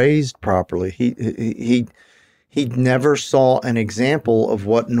wasn't raised properly. He never saw an example of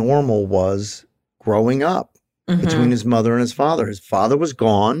what normal was growing up between his mother and his father. His father was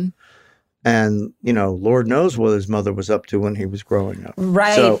gone, and Lord knows what his mother was up to when he was growing up.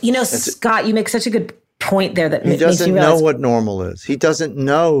 Right. So, Scott, you make such a good point there that he doesn't know what normal is. He doesn't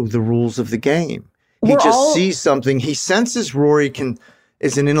know the rules of the game. He sees something. He senses Rory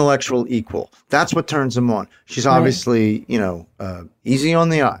is an intellectual equal. That's what turns him on. She's obviously, easy on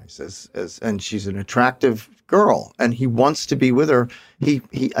the eyes, and she's an attractive girl, and he wants to be with her.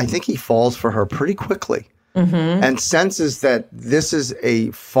 I think he falls for her pretty quickly, and senses that this is a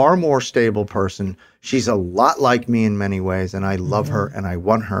far more stable person. She's a lot like me in many ways, and I love her, and I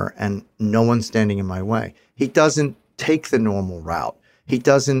want her, and no one's standing in my way. He doesn't take the normal route. He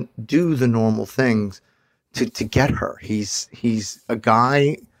doesn't do the normal things to get her. He's a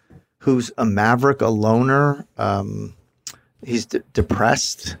guy who's a maverick, a loner. He's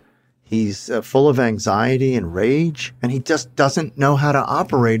depressed. He's full of anxiety and rage, and he just doesn't know how to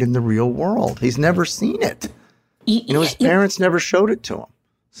operate in the real world. He's never seen it. His parents never showed it to him,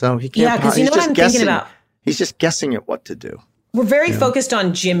 so he can't. Yeah, because you know what I'm thinking about? He's just guessing at what to do. We're very focused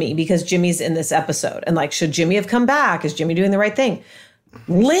on Jimmy because Jimmy's in this episode, and like, should Jimmy have come back? Is Jimmy doing the right thing?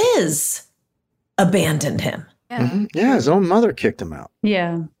 Liz abandoned him. Yeah, his own mother kicked him out.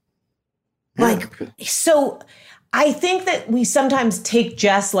 Yeah. So I think that we sometimes take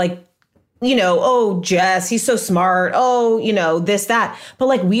Jess like, oh, Jess, he's so smart. Oh, this, that. But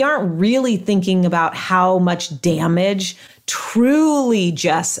like, we aren't really thinking about how much damage truly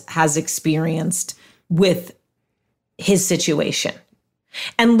Jess has experienced with his situation.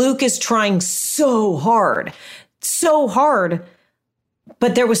 And Luke is trying so hard,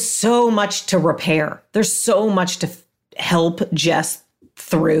 but there was so much to repair. There's so much to help Jess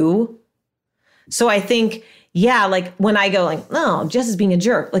through. So I think, like when I go like, no, Jess is being a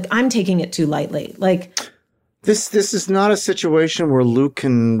jerk. Like I'm taking it too lightly. Like this is not a situation where Luke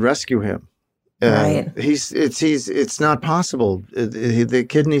can rescue him. Right. It's not possible. The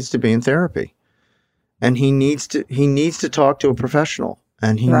kid needs to be in therapy, and he needs to talk to a professional,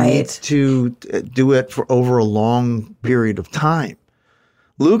 and he needs to do it for over a long period of time.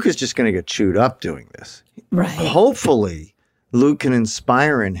 Luke is just going to get chewed up doing this. Right. Hopefully, Luke can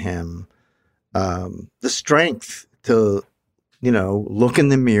inspire in him the strength to, look in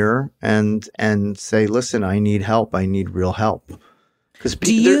the mirror and say, listen, I need help. I need real help. Because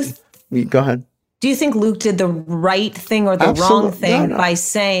go ahead. Do you think Luke did the right thing or the wrong thing by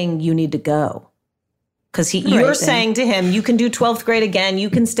saying you need to go? Because you're saying to him, you can do 12th grade again. You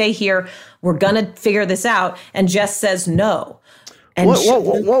can stay here. We're going to figure this out. And Jess says no. And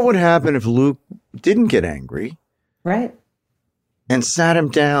what would happen if Luke didn't get angry? Right. And sat him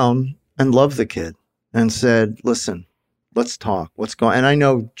down and loved the kid and said, listen, let's talk. What's going on? And I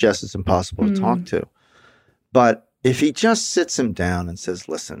know Jess is impossible to talk to. But if he just sits him down and says,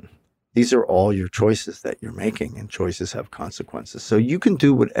 listen, these are all your choices that you're making, and choices have consequences. So you can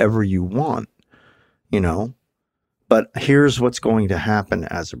do whatever you want, but here's what's going to happen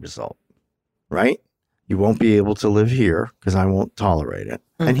as a result, right? You won't be able to live here because I won't tolerate it.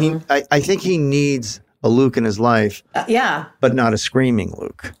 And I think he needs a Luke in his life, but not a screaming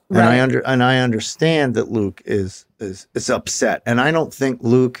Luke. Right. And I understand that Luke is upset, and I don't think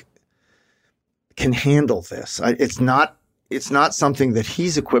Luke can handle this. It's not something that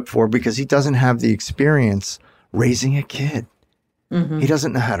he's equipped for because he doesn't have the experience raising a kid. He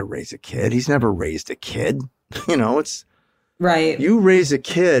doesn't know how to raise a kid. He's never raised a kid. It's right. You raise a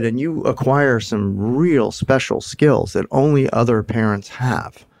kid and you acquire some real special skills that only other parents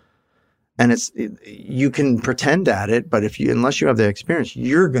have. And you can pretend at it, but unless you have the experience,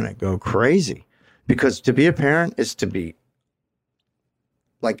 you're going to go crazy, because to be a parent is to be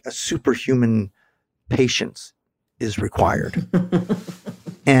like a superhuman patience is required.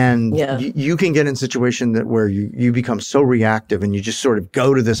 And you can get in a situation where you become so reactive and you just sort of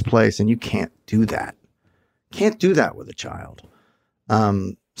go to this place, and you can't do that. Can't do that with a child.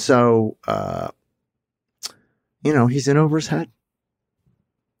 He's in over his head.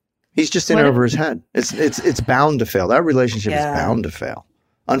 He's just in over his head. It's bound to fail. That relationship is bound to fail,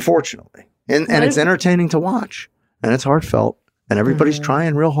 unfortunately. And it's entertaining to watch, and it's heartfelt, and everybody's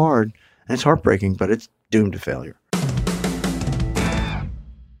trying real hard, and it's heartbreaking, but it's doomed to failure.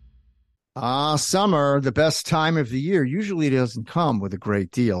 Summer, the best time of the year, usually doesn't come with a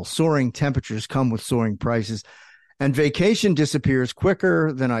great deal. Soaring temperatures come with soaring prices, and vacation disappears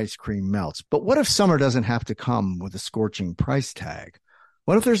quicker than ice cream melts. But what if summer doesn't have to come with a scorching price tag?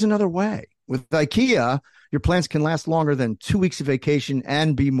 What if there's another way? With IKEA, your plans can last longer than 2 weeks of vacation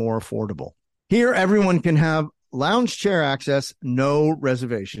and be more affordable. Here, everyone can have lounge chair access, no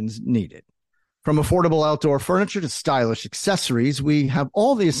reservations needed. From affordable outdoor furniture to stylish accessories, we have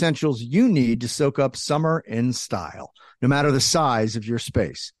all the essentials you need to soak up summer in style, no matter the size of your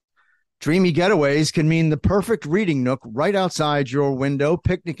space. Dreamy getaways can mean the perfect reading nook right outside your window,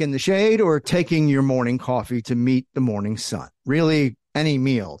 picnic in the shade, or taking your morning coffee to meet the morning sun. Really, any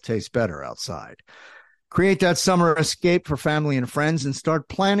meal tastes better outside. Create that summer escape for family and friends and start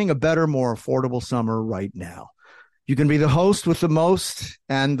planning a better, more affordable summer right now. You can be the host with the most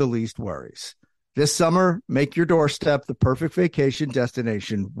and the least worries. This summer, make your doorstep the perfect vacation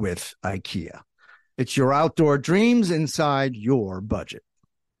destination with IKEA. It's your outdoor dreams inside your budget.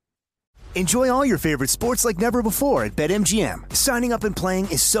 Enjoy all your favorite sports like never before at BetMGM. Signing up and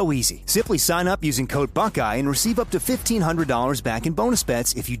playing is so easy. Simply sign up using code Buckeye and receive up to $1,500 back in bonus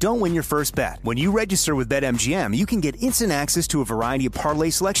bets if you don't win your first bet. When you register with BetMGM, you can get instant access to a variety of parlay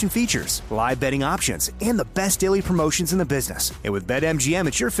selection features, live betting options, and the best daily promotions in the business. And with BetMGM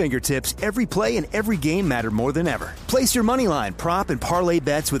at your fingertips, every play and every game matter more than ever. Place your moneyline, prop, and parlay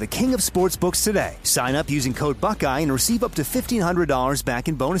bets with the king of sportsbooks today. Sign up using code Buckeye and receive up to $1,500 back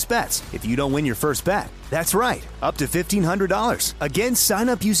in bonus bets if you don't win your first bet. That's right, up to $1,500. Again, sign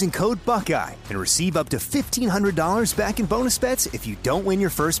up using code Buckeye and receive up to $1,500 back in bonus bets if you don't win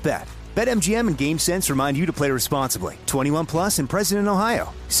your first bet. BetMGM and GameSense remind you to play responsibly. 21 plus and present in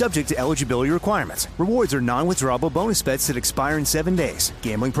Ohio. Subject to eligibility requirements. Rewards are non-withdrawable bonus bets that expire in 7 days.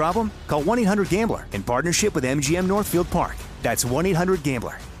 Gambling problem? Call 1-800-GAMBLER in partnership with MGM Northfield Park. That's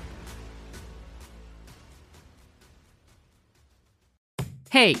 1-800-GAMBLER.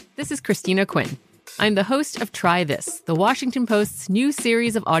 Hey, this is Christina Quinn. I'm the host of Try This, the Washington Post's new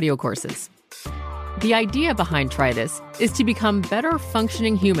series of audio courses. The idea behind Try This is to become better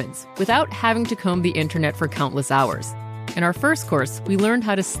functioning humans without having to comb the internet for countless hours. In our first course, we learned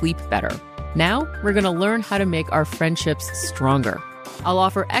how to sleep better. Now, we're going to learn how to make our friendships stronger. I'll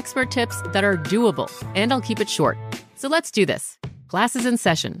offer expert tips that are doable, and I'll keep it short. So let's do this. Class is in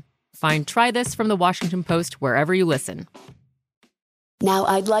session. Find Try This from the Washington Post wherever you listen. Now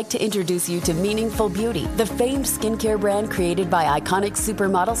I'd like to introduce you to Meaningful Beauty, the famed skincare brand created by iconic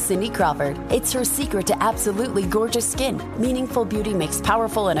supermodel Cindy Crawford. It's her secret to absolutely gorgeous skin. Meaningful Beauty makes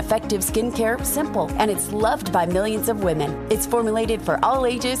powerful and effective skincare simple, and it's loved by millions of women. It's formulated for all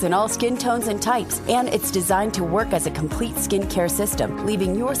ages and all skin tones and types, and it's designed to work as a complete skincare system,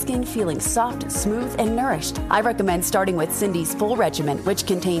 leaving your skin feeling soft, smooth, and nourished. I recommend starting with Cindy's full regimen, which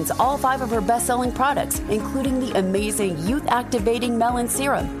contains all 5 of her best-selling products, including the amazing youth-activating Melon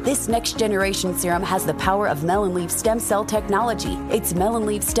Serum. This next-generation serum has the power of melon leaf stem cell technology. It's melon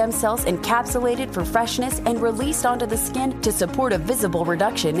leaf stem cells encapsulated for freshness and released onto the skin to support a visible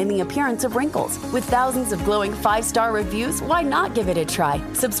reduction in the appearance of wrinkles. With thousands of glowing 5-star reviews, why not give it a try?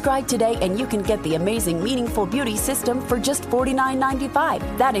 Subscribe today and you can get the amazing Meaningful Beauty system for just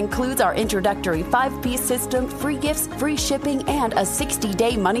 $49.95. That includes our introductory 5-piece system, free gifts, free shipping, and a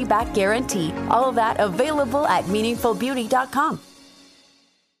 60-day money-back guarantee. All of that available at meaningfulbeauty.com.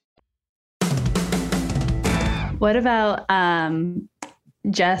 What about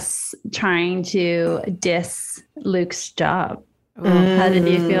Jess trying to diss Luke's job? How did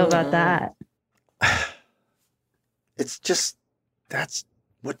you feel about that? It's just, that's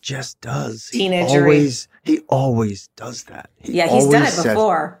what Jess does. Teenagery. He always does that. He's done it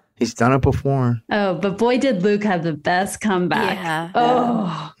before. He's done it before. Oh, but boy, did Luke have the best comeback. Yeah.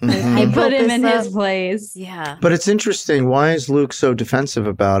 Oh, Mhm. I put him in his place. Yeah. But it's interesting. Why is Luke so defensive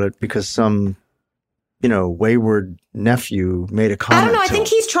about it? Because some, wayward nephew made a comment. I don't know. I to think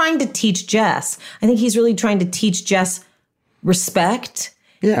him. he's trying to teach Jess. I think he's really trying to teach Jess respect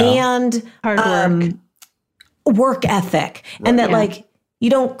and hard work ethic. And that you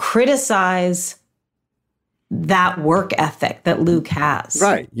don't criticize that work ethic that Luke has.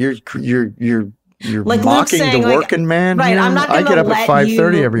 Right. You're Like mocking saying, the working man. right, here. I'm not I gonna get up at let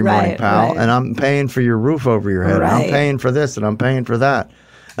 5:30 you- every morning, right, pal, right. and I'm paying for your roof over your head. And I'm Right. paying for this, and I'm paying for that,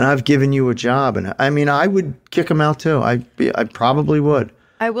 and I've given you a job. And I mean, I would kick him out too. I probably would.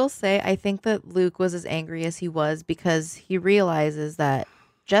 I will say, I think that Luke was as angry as he was because he realizes that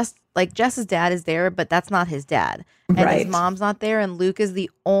Jess's dad is there, but that's not his dad. And Right. his mom's not there. And Luke is the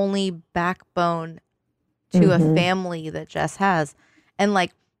only backbone to a family that Jess has. And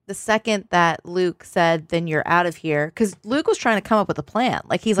the second that Luke said, then you're out of here, because Luke was trying to come up with a plan.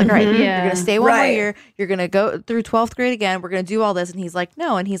 He's like, all right, you're going to stay one more year. You're going to go through 12th grade again. We're going to do all this. And he's like,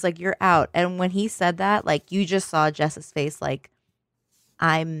 no. And he's like, you're out. And when he said that, you just saw Jess's face,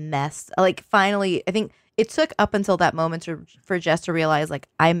 I messed. Finally, I think it took up until that moment for Jess to realize,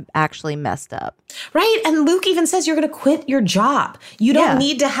 I'm actually messed up. Right. And Luke even says you're going to quit your job. You don't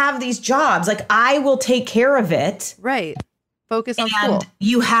need to have these jobs. I will take care of it. Right. Focus on and school.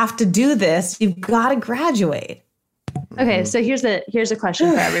 You have to do this. You've got to graduate. Okay, so here's a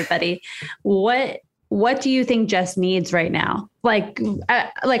question for everybody. What do you think Jess needs right now? I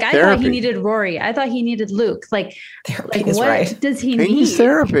thought he needed Rory. I thought he needed Luke. Therapy is what right. does he He need? needs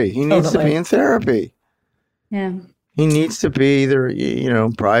therapy. He needs to be in therapy. Yeah. He needs to be either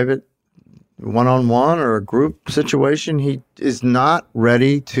private, one-on-one, or a group situation. He is not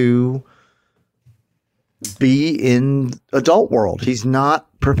ready to be in adult world. He's not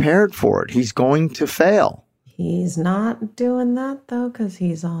prepared for it. He's going to fail. He's not doing that, though, because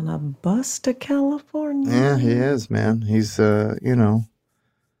he's on a bus to California. Yeah, he is, man. He's, It's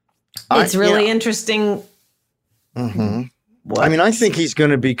really interesting. Mm-hmm. I mean, I think he's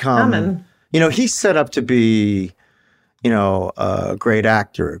going to become, he's set up to be, a great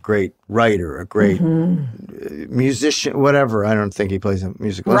actor, a great writer, a great musician, whatever. I don't think he plays a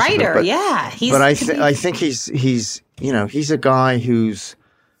musical instrument, Writer, yeah. But I think he's he's a guy he's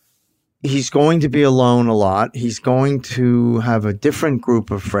going to be alone a lot. He's going to have a different group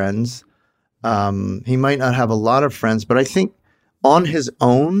of friends. He might not have a lot of friends, but I think on his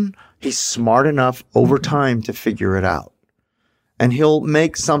own, he's smart enough over time to figure it out. And he'll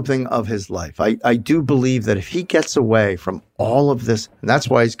make something of his life. I do believe that if he gets away from all of this, and that's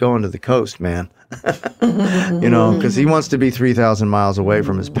why he's going to the coast, man, because he wants to be 3,000 miles away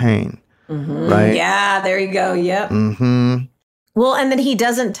from his pain, right? Yeah, there you go. Yep. Mm-hmm. Well, and then he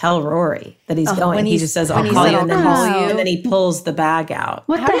doesn't tell Rory that he's going. He just says, I'll call you. And then he pulls the bag out.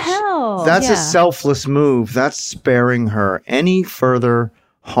 What the hell? That's a selfless move. That's sparing her any further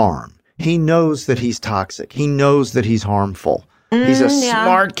harm. He knows that he's toxic. He knows that he's harmful. He's a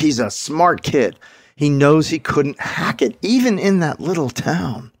smart kid. He knows he couldn't hack it, even in that little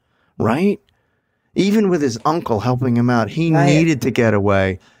town, right? Even with his uncle helping him out, he needed to get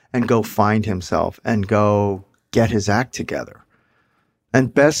away and go find himself and go get his act together.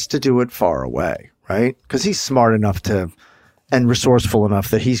 And best to do it far away, right? Because he's smart enough to and resourceful enough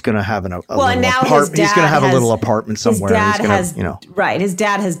that he's going to have an Well, and now his dad he's going to have has- a little apartment somewhere. His dad he's gonna, has, you know. right. His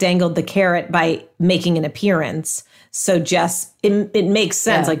dad has dangled the carrot by making an appearance. So Jess, it makes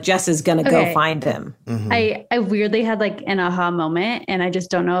sense. Yeah. Like Jess is going to Okay. go find him. Mm-hmm. I weirdly had like an aha moment, and I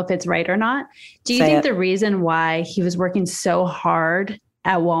just don't know if it's right or not. Do you Say think it. the reason why he was working so hard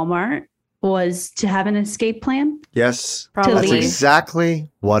at Walmart was to have an escape plan? Yes, Probably. that's leave. exactly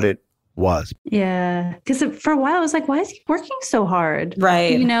what it was. Yeah. Because for a while I was like, why is he working so hard?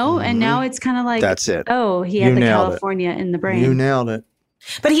 Right. You know, and now it's kind of like, That's it. Oh, he You had the nailed it. California in the brain. You nailed it.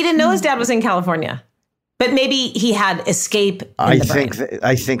 But he didn't know his dad was in California. But maybe he had escape in the brain.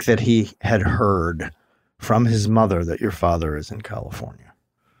 I think that he had heard from his mother that your father is in California.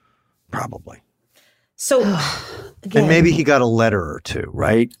 Probably. So, And maybe he got a letter or two,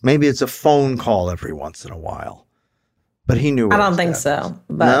 right? Maybe it's a phone call every once in a while. But he knew. I don't think so.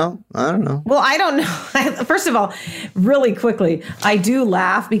 But No, I don't know. Well, I don't know. First of all, really quickly, I do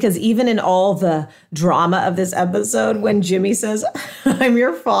laugh because even in all the drama of this episode, when Jimmy says, "I'm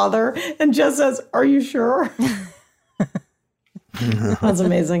your father," and Jess says, "Are you sure?" That's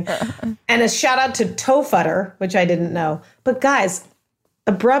amazing. And a shout out to Toefutter, which I didn't know. But guys,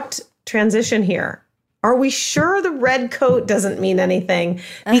 abrupt transition here. Are we sure the red coat doesn't mean anything?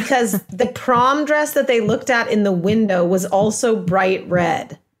 Because the prom dress that they looked at in the window was also bright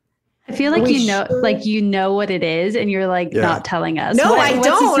red. I feel like you know what it is, and you're like not telling us. No, What- I what's the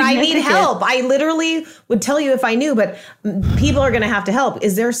don't. I need significance? help. I literally would tell you if I knew, but people are going to have to help.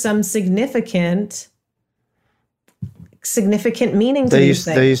 Is there some significant meaning to these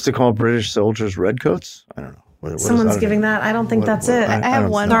things? They used to call British soldiers redcoats. I don't know. What is- Someone's I don't giving know. that. I don't think that's it. I have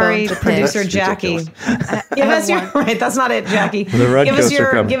one Sorry, bone to pick. producer That's Jackie. ridiculous. Give us your right. That's not it, Jackie. The red give us coats are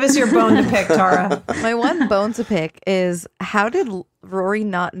your coming. give us your bone to pick, Tara. My one bone to pick is how did Rory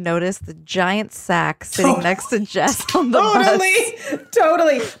not notice the giant sack sitting next to Jess on the bus?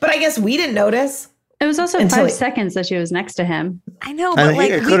 Totally. But I guess we didn't notice. It was also Until 5 he- seconds that she was next to him. I know, And but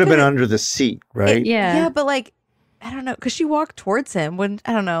like it we could have been could've- under the seat, right? Yeah, but like I don't know, because she walked towards him when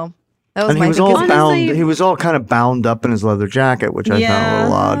I don't know. That was And my he was all biggest- bound. He was all kind of bound up in his leather jacket, which I found a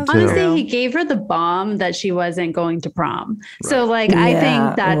little odd too. Honestly, he gave her the bomb that she wasn't going to prom. So, like, I Yeah.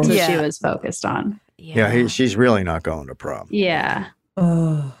 think that's what she Yeah. was focused on. She's really not going to prom. Yeah.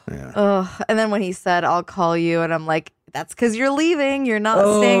 Ugh. And then when he said, "I'll call you," and I'm like, "That's because you're leaving. You're not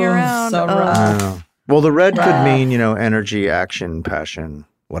staying around." so Ugh. rough. I know. Well, the red could Rough. mean, energy, action, passion,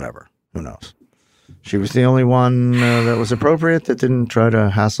 whatever. Who knows? She was the only one that was appropriate that didn't try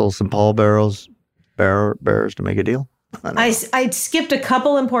to hassle some pallbearers to make a deal. I skipped a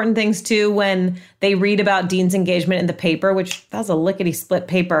couple important things too when they read about Dean's engagement in the paper, which that was a lickety split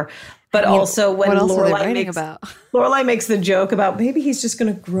paper. But also when what else are they Lorelai writing makes, about? Lorelai makes the joke about maybe he's just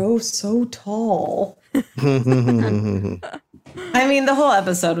going to grow so tall. I mean, the whole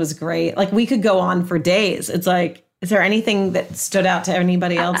episode was great. Like we could go on for days. It's like, is there anything that stood out to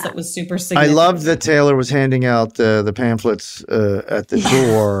anybody else that was super I significant? loved that Taylor was handing out the pamphlets at the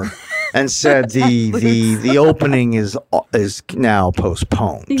door and said the opening is now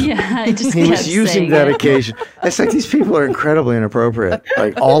postponed. Yeah. I just He was kept using saying that it. occasion. It's like these people are incredibly inappropriate,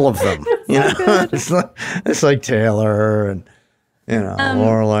 like all of them. It's like Taylor and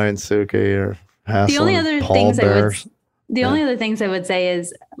Lorelai and Suki or Hassel. The only other and things pallbearers. only other things I would say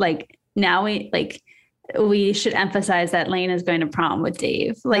is like now we should emphasize that Lane is going to prom with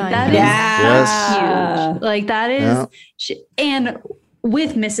Dave. Like that is Yeah. huge. Like that is Yeah. and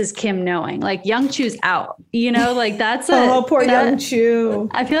with Mrs. Kim knowing, like Young Chu's out, like that's Oh, poor that- young Chu.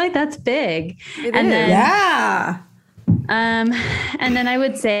 I feel like that's big. It and is. then Yeah. and then I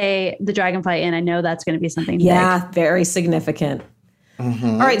would say the Dragonfly Inn. I know that's going to be something big. Yeah, very significant. Mm-hmm.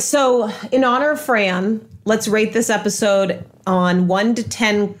 All right, so in honor of Fran, let's rate this episode on 1 to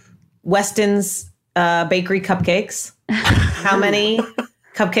 10 Weston's bakery cupcakes. How many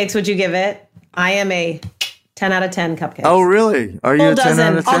cupcakes would you give it? I am a 10 out of 10 cupcakes. Oh, really? Are you Full a 10 dozen.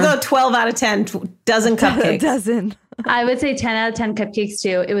 out of 10? I'll go 12 out of 10, dozen cupcakes. dozen. I would say 10 out of 10 cupcakes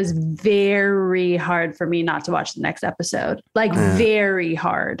too. It was very hard for me not to watch the next episode. Like very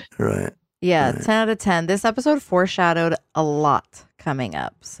hard. Right. Yeah, 10 out of 10. This episode foreshadowed a lot coming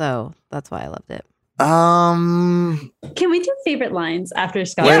up, so that's why I loved it. Can we do favorite lines after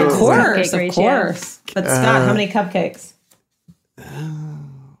Scott? Yeah, does of his course, cupcake of ratio? course. But Scott, how many cupcakes?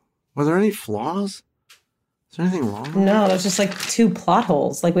 Were there any flaws? Is there anything wrong? No, there's just like 2 plot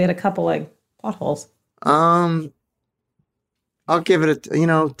holes. Like we had a couple like plot holes. I'll give it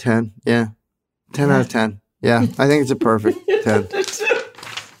a 10. Yeah. 10 out of 10. Yeah. I think it's a perfect 10.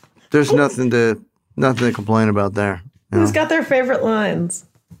 There's nothing to complain about there. Who's got their favorite lines?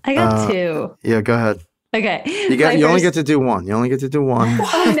 I got 2. Yeah, go ahead. Okay. You only get to do one. You only get to do one.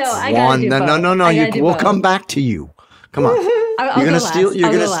 Oh, no, I got to do both. No. We'll come back to you. Come on. I'll go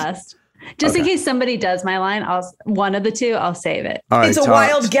last. Just in case somebody does my line, one of the two, I'll save it. All right, it's a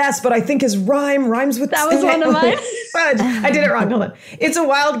wild guess, but I think his rhymes with... That was one of mine. I did it wrong. Hold on. It's a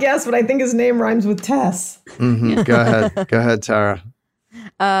wild guess, but I think his name rhymes with Tess. Mm-hmm. Go ahead, Tara.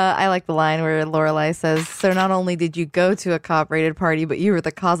 I like the line where Lorelai says, "So not only did you go to a cop-rated party, but you were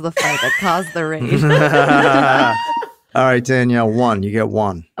the cause of the fight that caused the raid." All right, Danielle, one. You get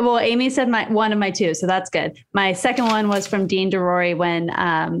one. Well, Amy said one of my two, so that's good. My second one was from Dean DeRory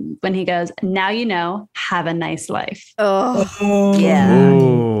when he goes, "Now you know, have a nice life." Oh, yeah.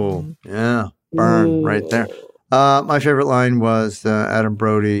 Ooh, yeah. Burn right there. My favorite line was Adam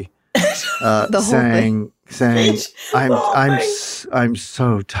Brody saying, "I'm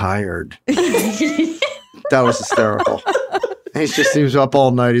so tired." That was hysterical. He was up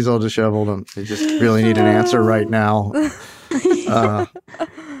all night. He's all disheveled, and he just really need an answer right now. So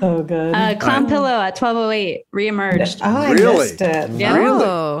good. Clown Pillow at 12:08 reemerged. I missed it. Yeah.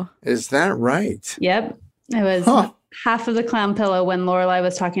 Really? Is that right? Yep. It was half of the Clown Pillow when Lorelai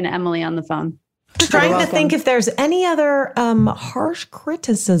was talking to Emily on the phone. Trying to think if there's any other harsh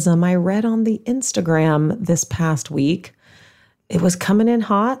criticism I read on the Instagram this past week. It was coming in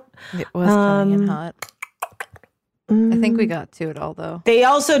hot. It was coming in hot. I think we got to it all, though. They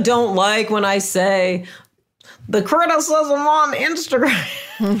also don't like when I say the criticism on Instagram.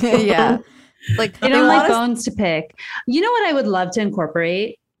 Yeah. Like, they don't like bones to pick. You know what I would love to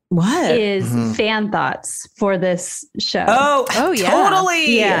incorporate? What? Is fan thoughts for this show. Oh yeah.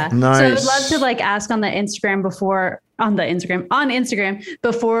 Totally. Yeah. Nice. So I would love to ask on Instagram before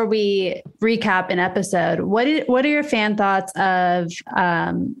we recap an episode. What are your fan thoughts of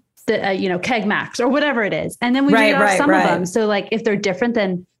Keg Max or whatever it is, and then we read off some of them. So if they're different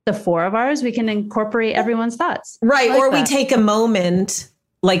than the four of ours, we can incorporate everyone's thoughts. Right. Or we take a moment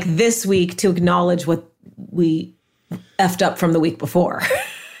like this week to acknowledge what we effed up from the week before.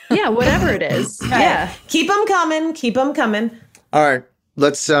 Yeah, whatever it is. Right. Yeah. Keep them coming. All right.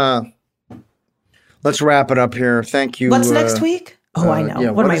 Let's wrap it up here. Thank you. What's next week? Oh, I know.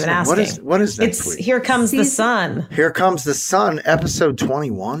 Yeah, what am I even asking? What is next week? Here Comes the Sun. Here Comes the Sun, episode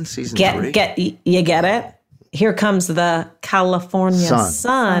 21, season 3. You get it? Here comes the California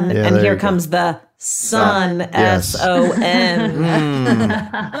sun, Yeah, and here you comes the sun, Yes. S-O-N.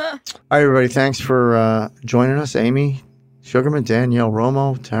 All right, everybody. Thanks for joining us. Amy Sugarman, Danielle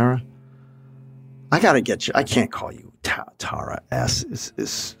Romo, Tara. I got to get you. I can't call you Tara S. Is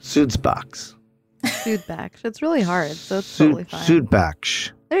Sudsbach. Sudbach. It's really hard, so it's totally fine. Sudbach.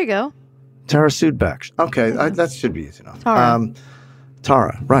 There you go. Tara Sudbach. Okay, that should be easy enough.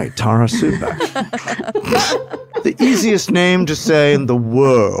 Tara. Right. Tara Sudbach. The easiest name to say in the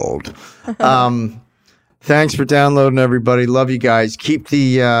world. Thanks for downloading, everybody. Love you guys. Keep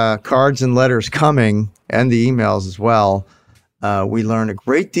the cards and letters coming, and the emails as well. We learn a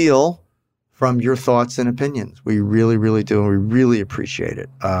great deal from your thoughts and opinions. We really, really do, and we really appreciate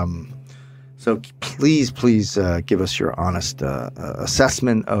it. So please give us your honest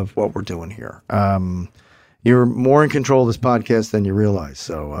assessment of what we're doing here. You're more in control of this podcast than you realize,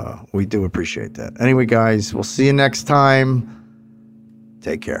 so we do appreciate that. Anyway, guys, we'll see you next time.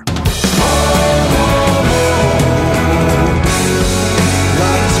 Take care.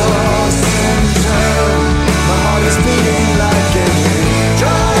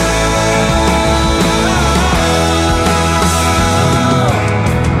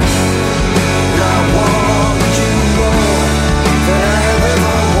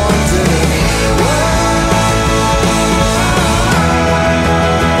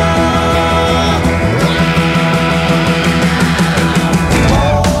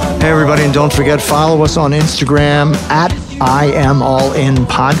 Hey, everybody, and don't forget, follow us on Instagram at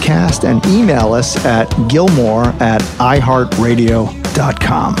IamAllInPodcast and email us at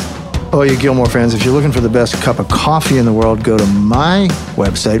Gilmore@iHeartRadio.com. Oh, you Gilmore fans, if you're looking for the best cup of coffee in the world, go to my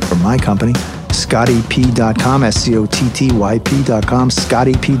website for my company, ScottyP.com, SCOTTYP.com,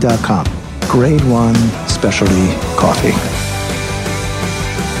 ScottyP.com. Grade 1 specialty coffee.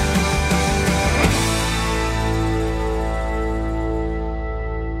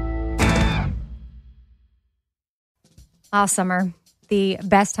 Summer, the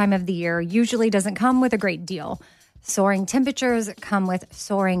best time of the year, usually doesn't come with a great deal. Soaring temperatures come with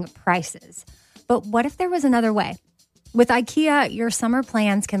soaring prices. But what if there was another way? With IKEA, your summer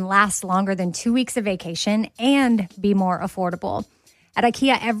plans can last longer than 2 weeks of vacation and be more affordable. At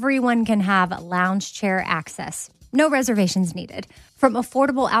IKEA, everyone can have lounge chair access. No reservations needed. From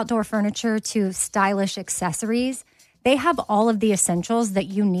affordable outdoor furniture to stylish accessories, They have all of the essentials that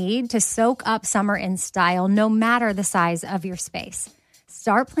you need to soak up summer in style, no matter the size of your space.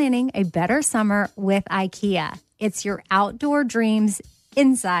 Start planning a better summer with IKEA. It's your outdoor dreams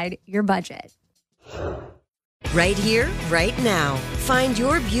inside your budget. Right here, right now. Find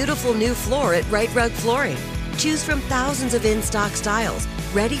your beautiful new floor at Right Rug Flooring. Choose from thousands of in-stock styles,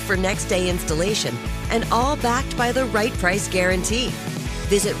 ready for next day installation, and all backed by the right price guarantee.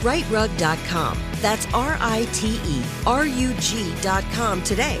 Visit rightrug.com. That's RITERUG.com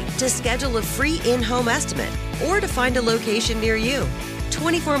today to schedule a free in-home estimate or to find a location near you.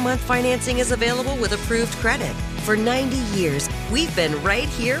 24-month financing is available with approved credit. For 90 years, we've been right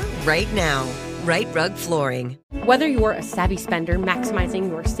here, right now. Right Rug Flooring. Whether you're a savvy spender maximizing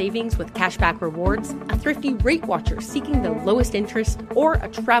your savings with cashback rewards, a thrifty rate watcher seeking the lowest interest, or a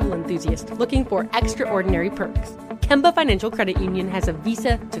travel enthusiast looking for extraordinary perks, Kemba Financial Credit Union has a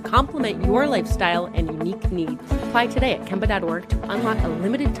visa to complement your lifestyle and unique needs. Apply today at Kemba.org to unlock a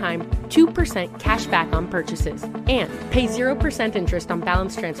limited time 2% cash back on purchases and pay 0% interest on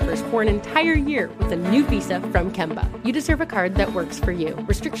balance transfers for an entire year with a new visa from Kemba. You deserve a card that works for you.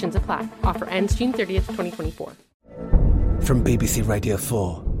 Restrictions apply. Offer ends June 30th, 2024. From BBC Radio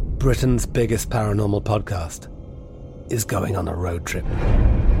 4, Britain's biggest paranormal podcast is going on a road trip.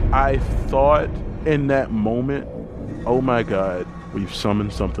 I thought in that moment, oh my God, we've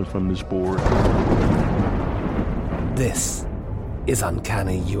summoned something from this board. This is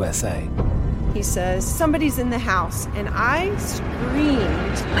Uncanny USA. He says, somebody's in the house, and I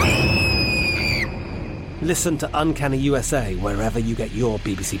screamed. Listen to Uncanny USA wherever you get your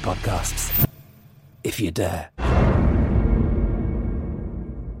BBC podcasts, if you dare.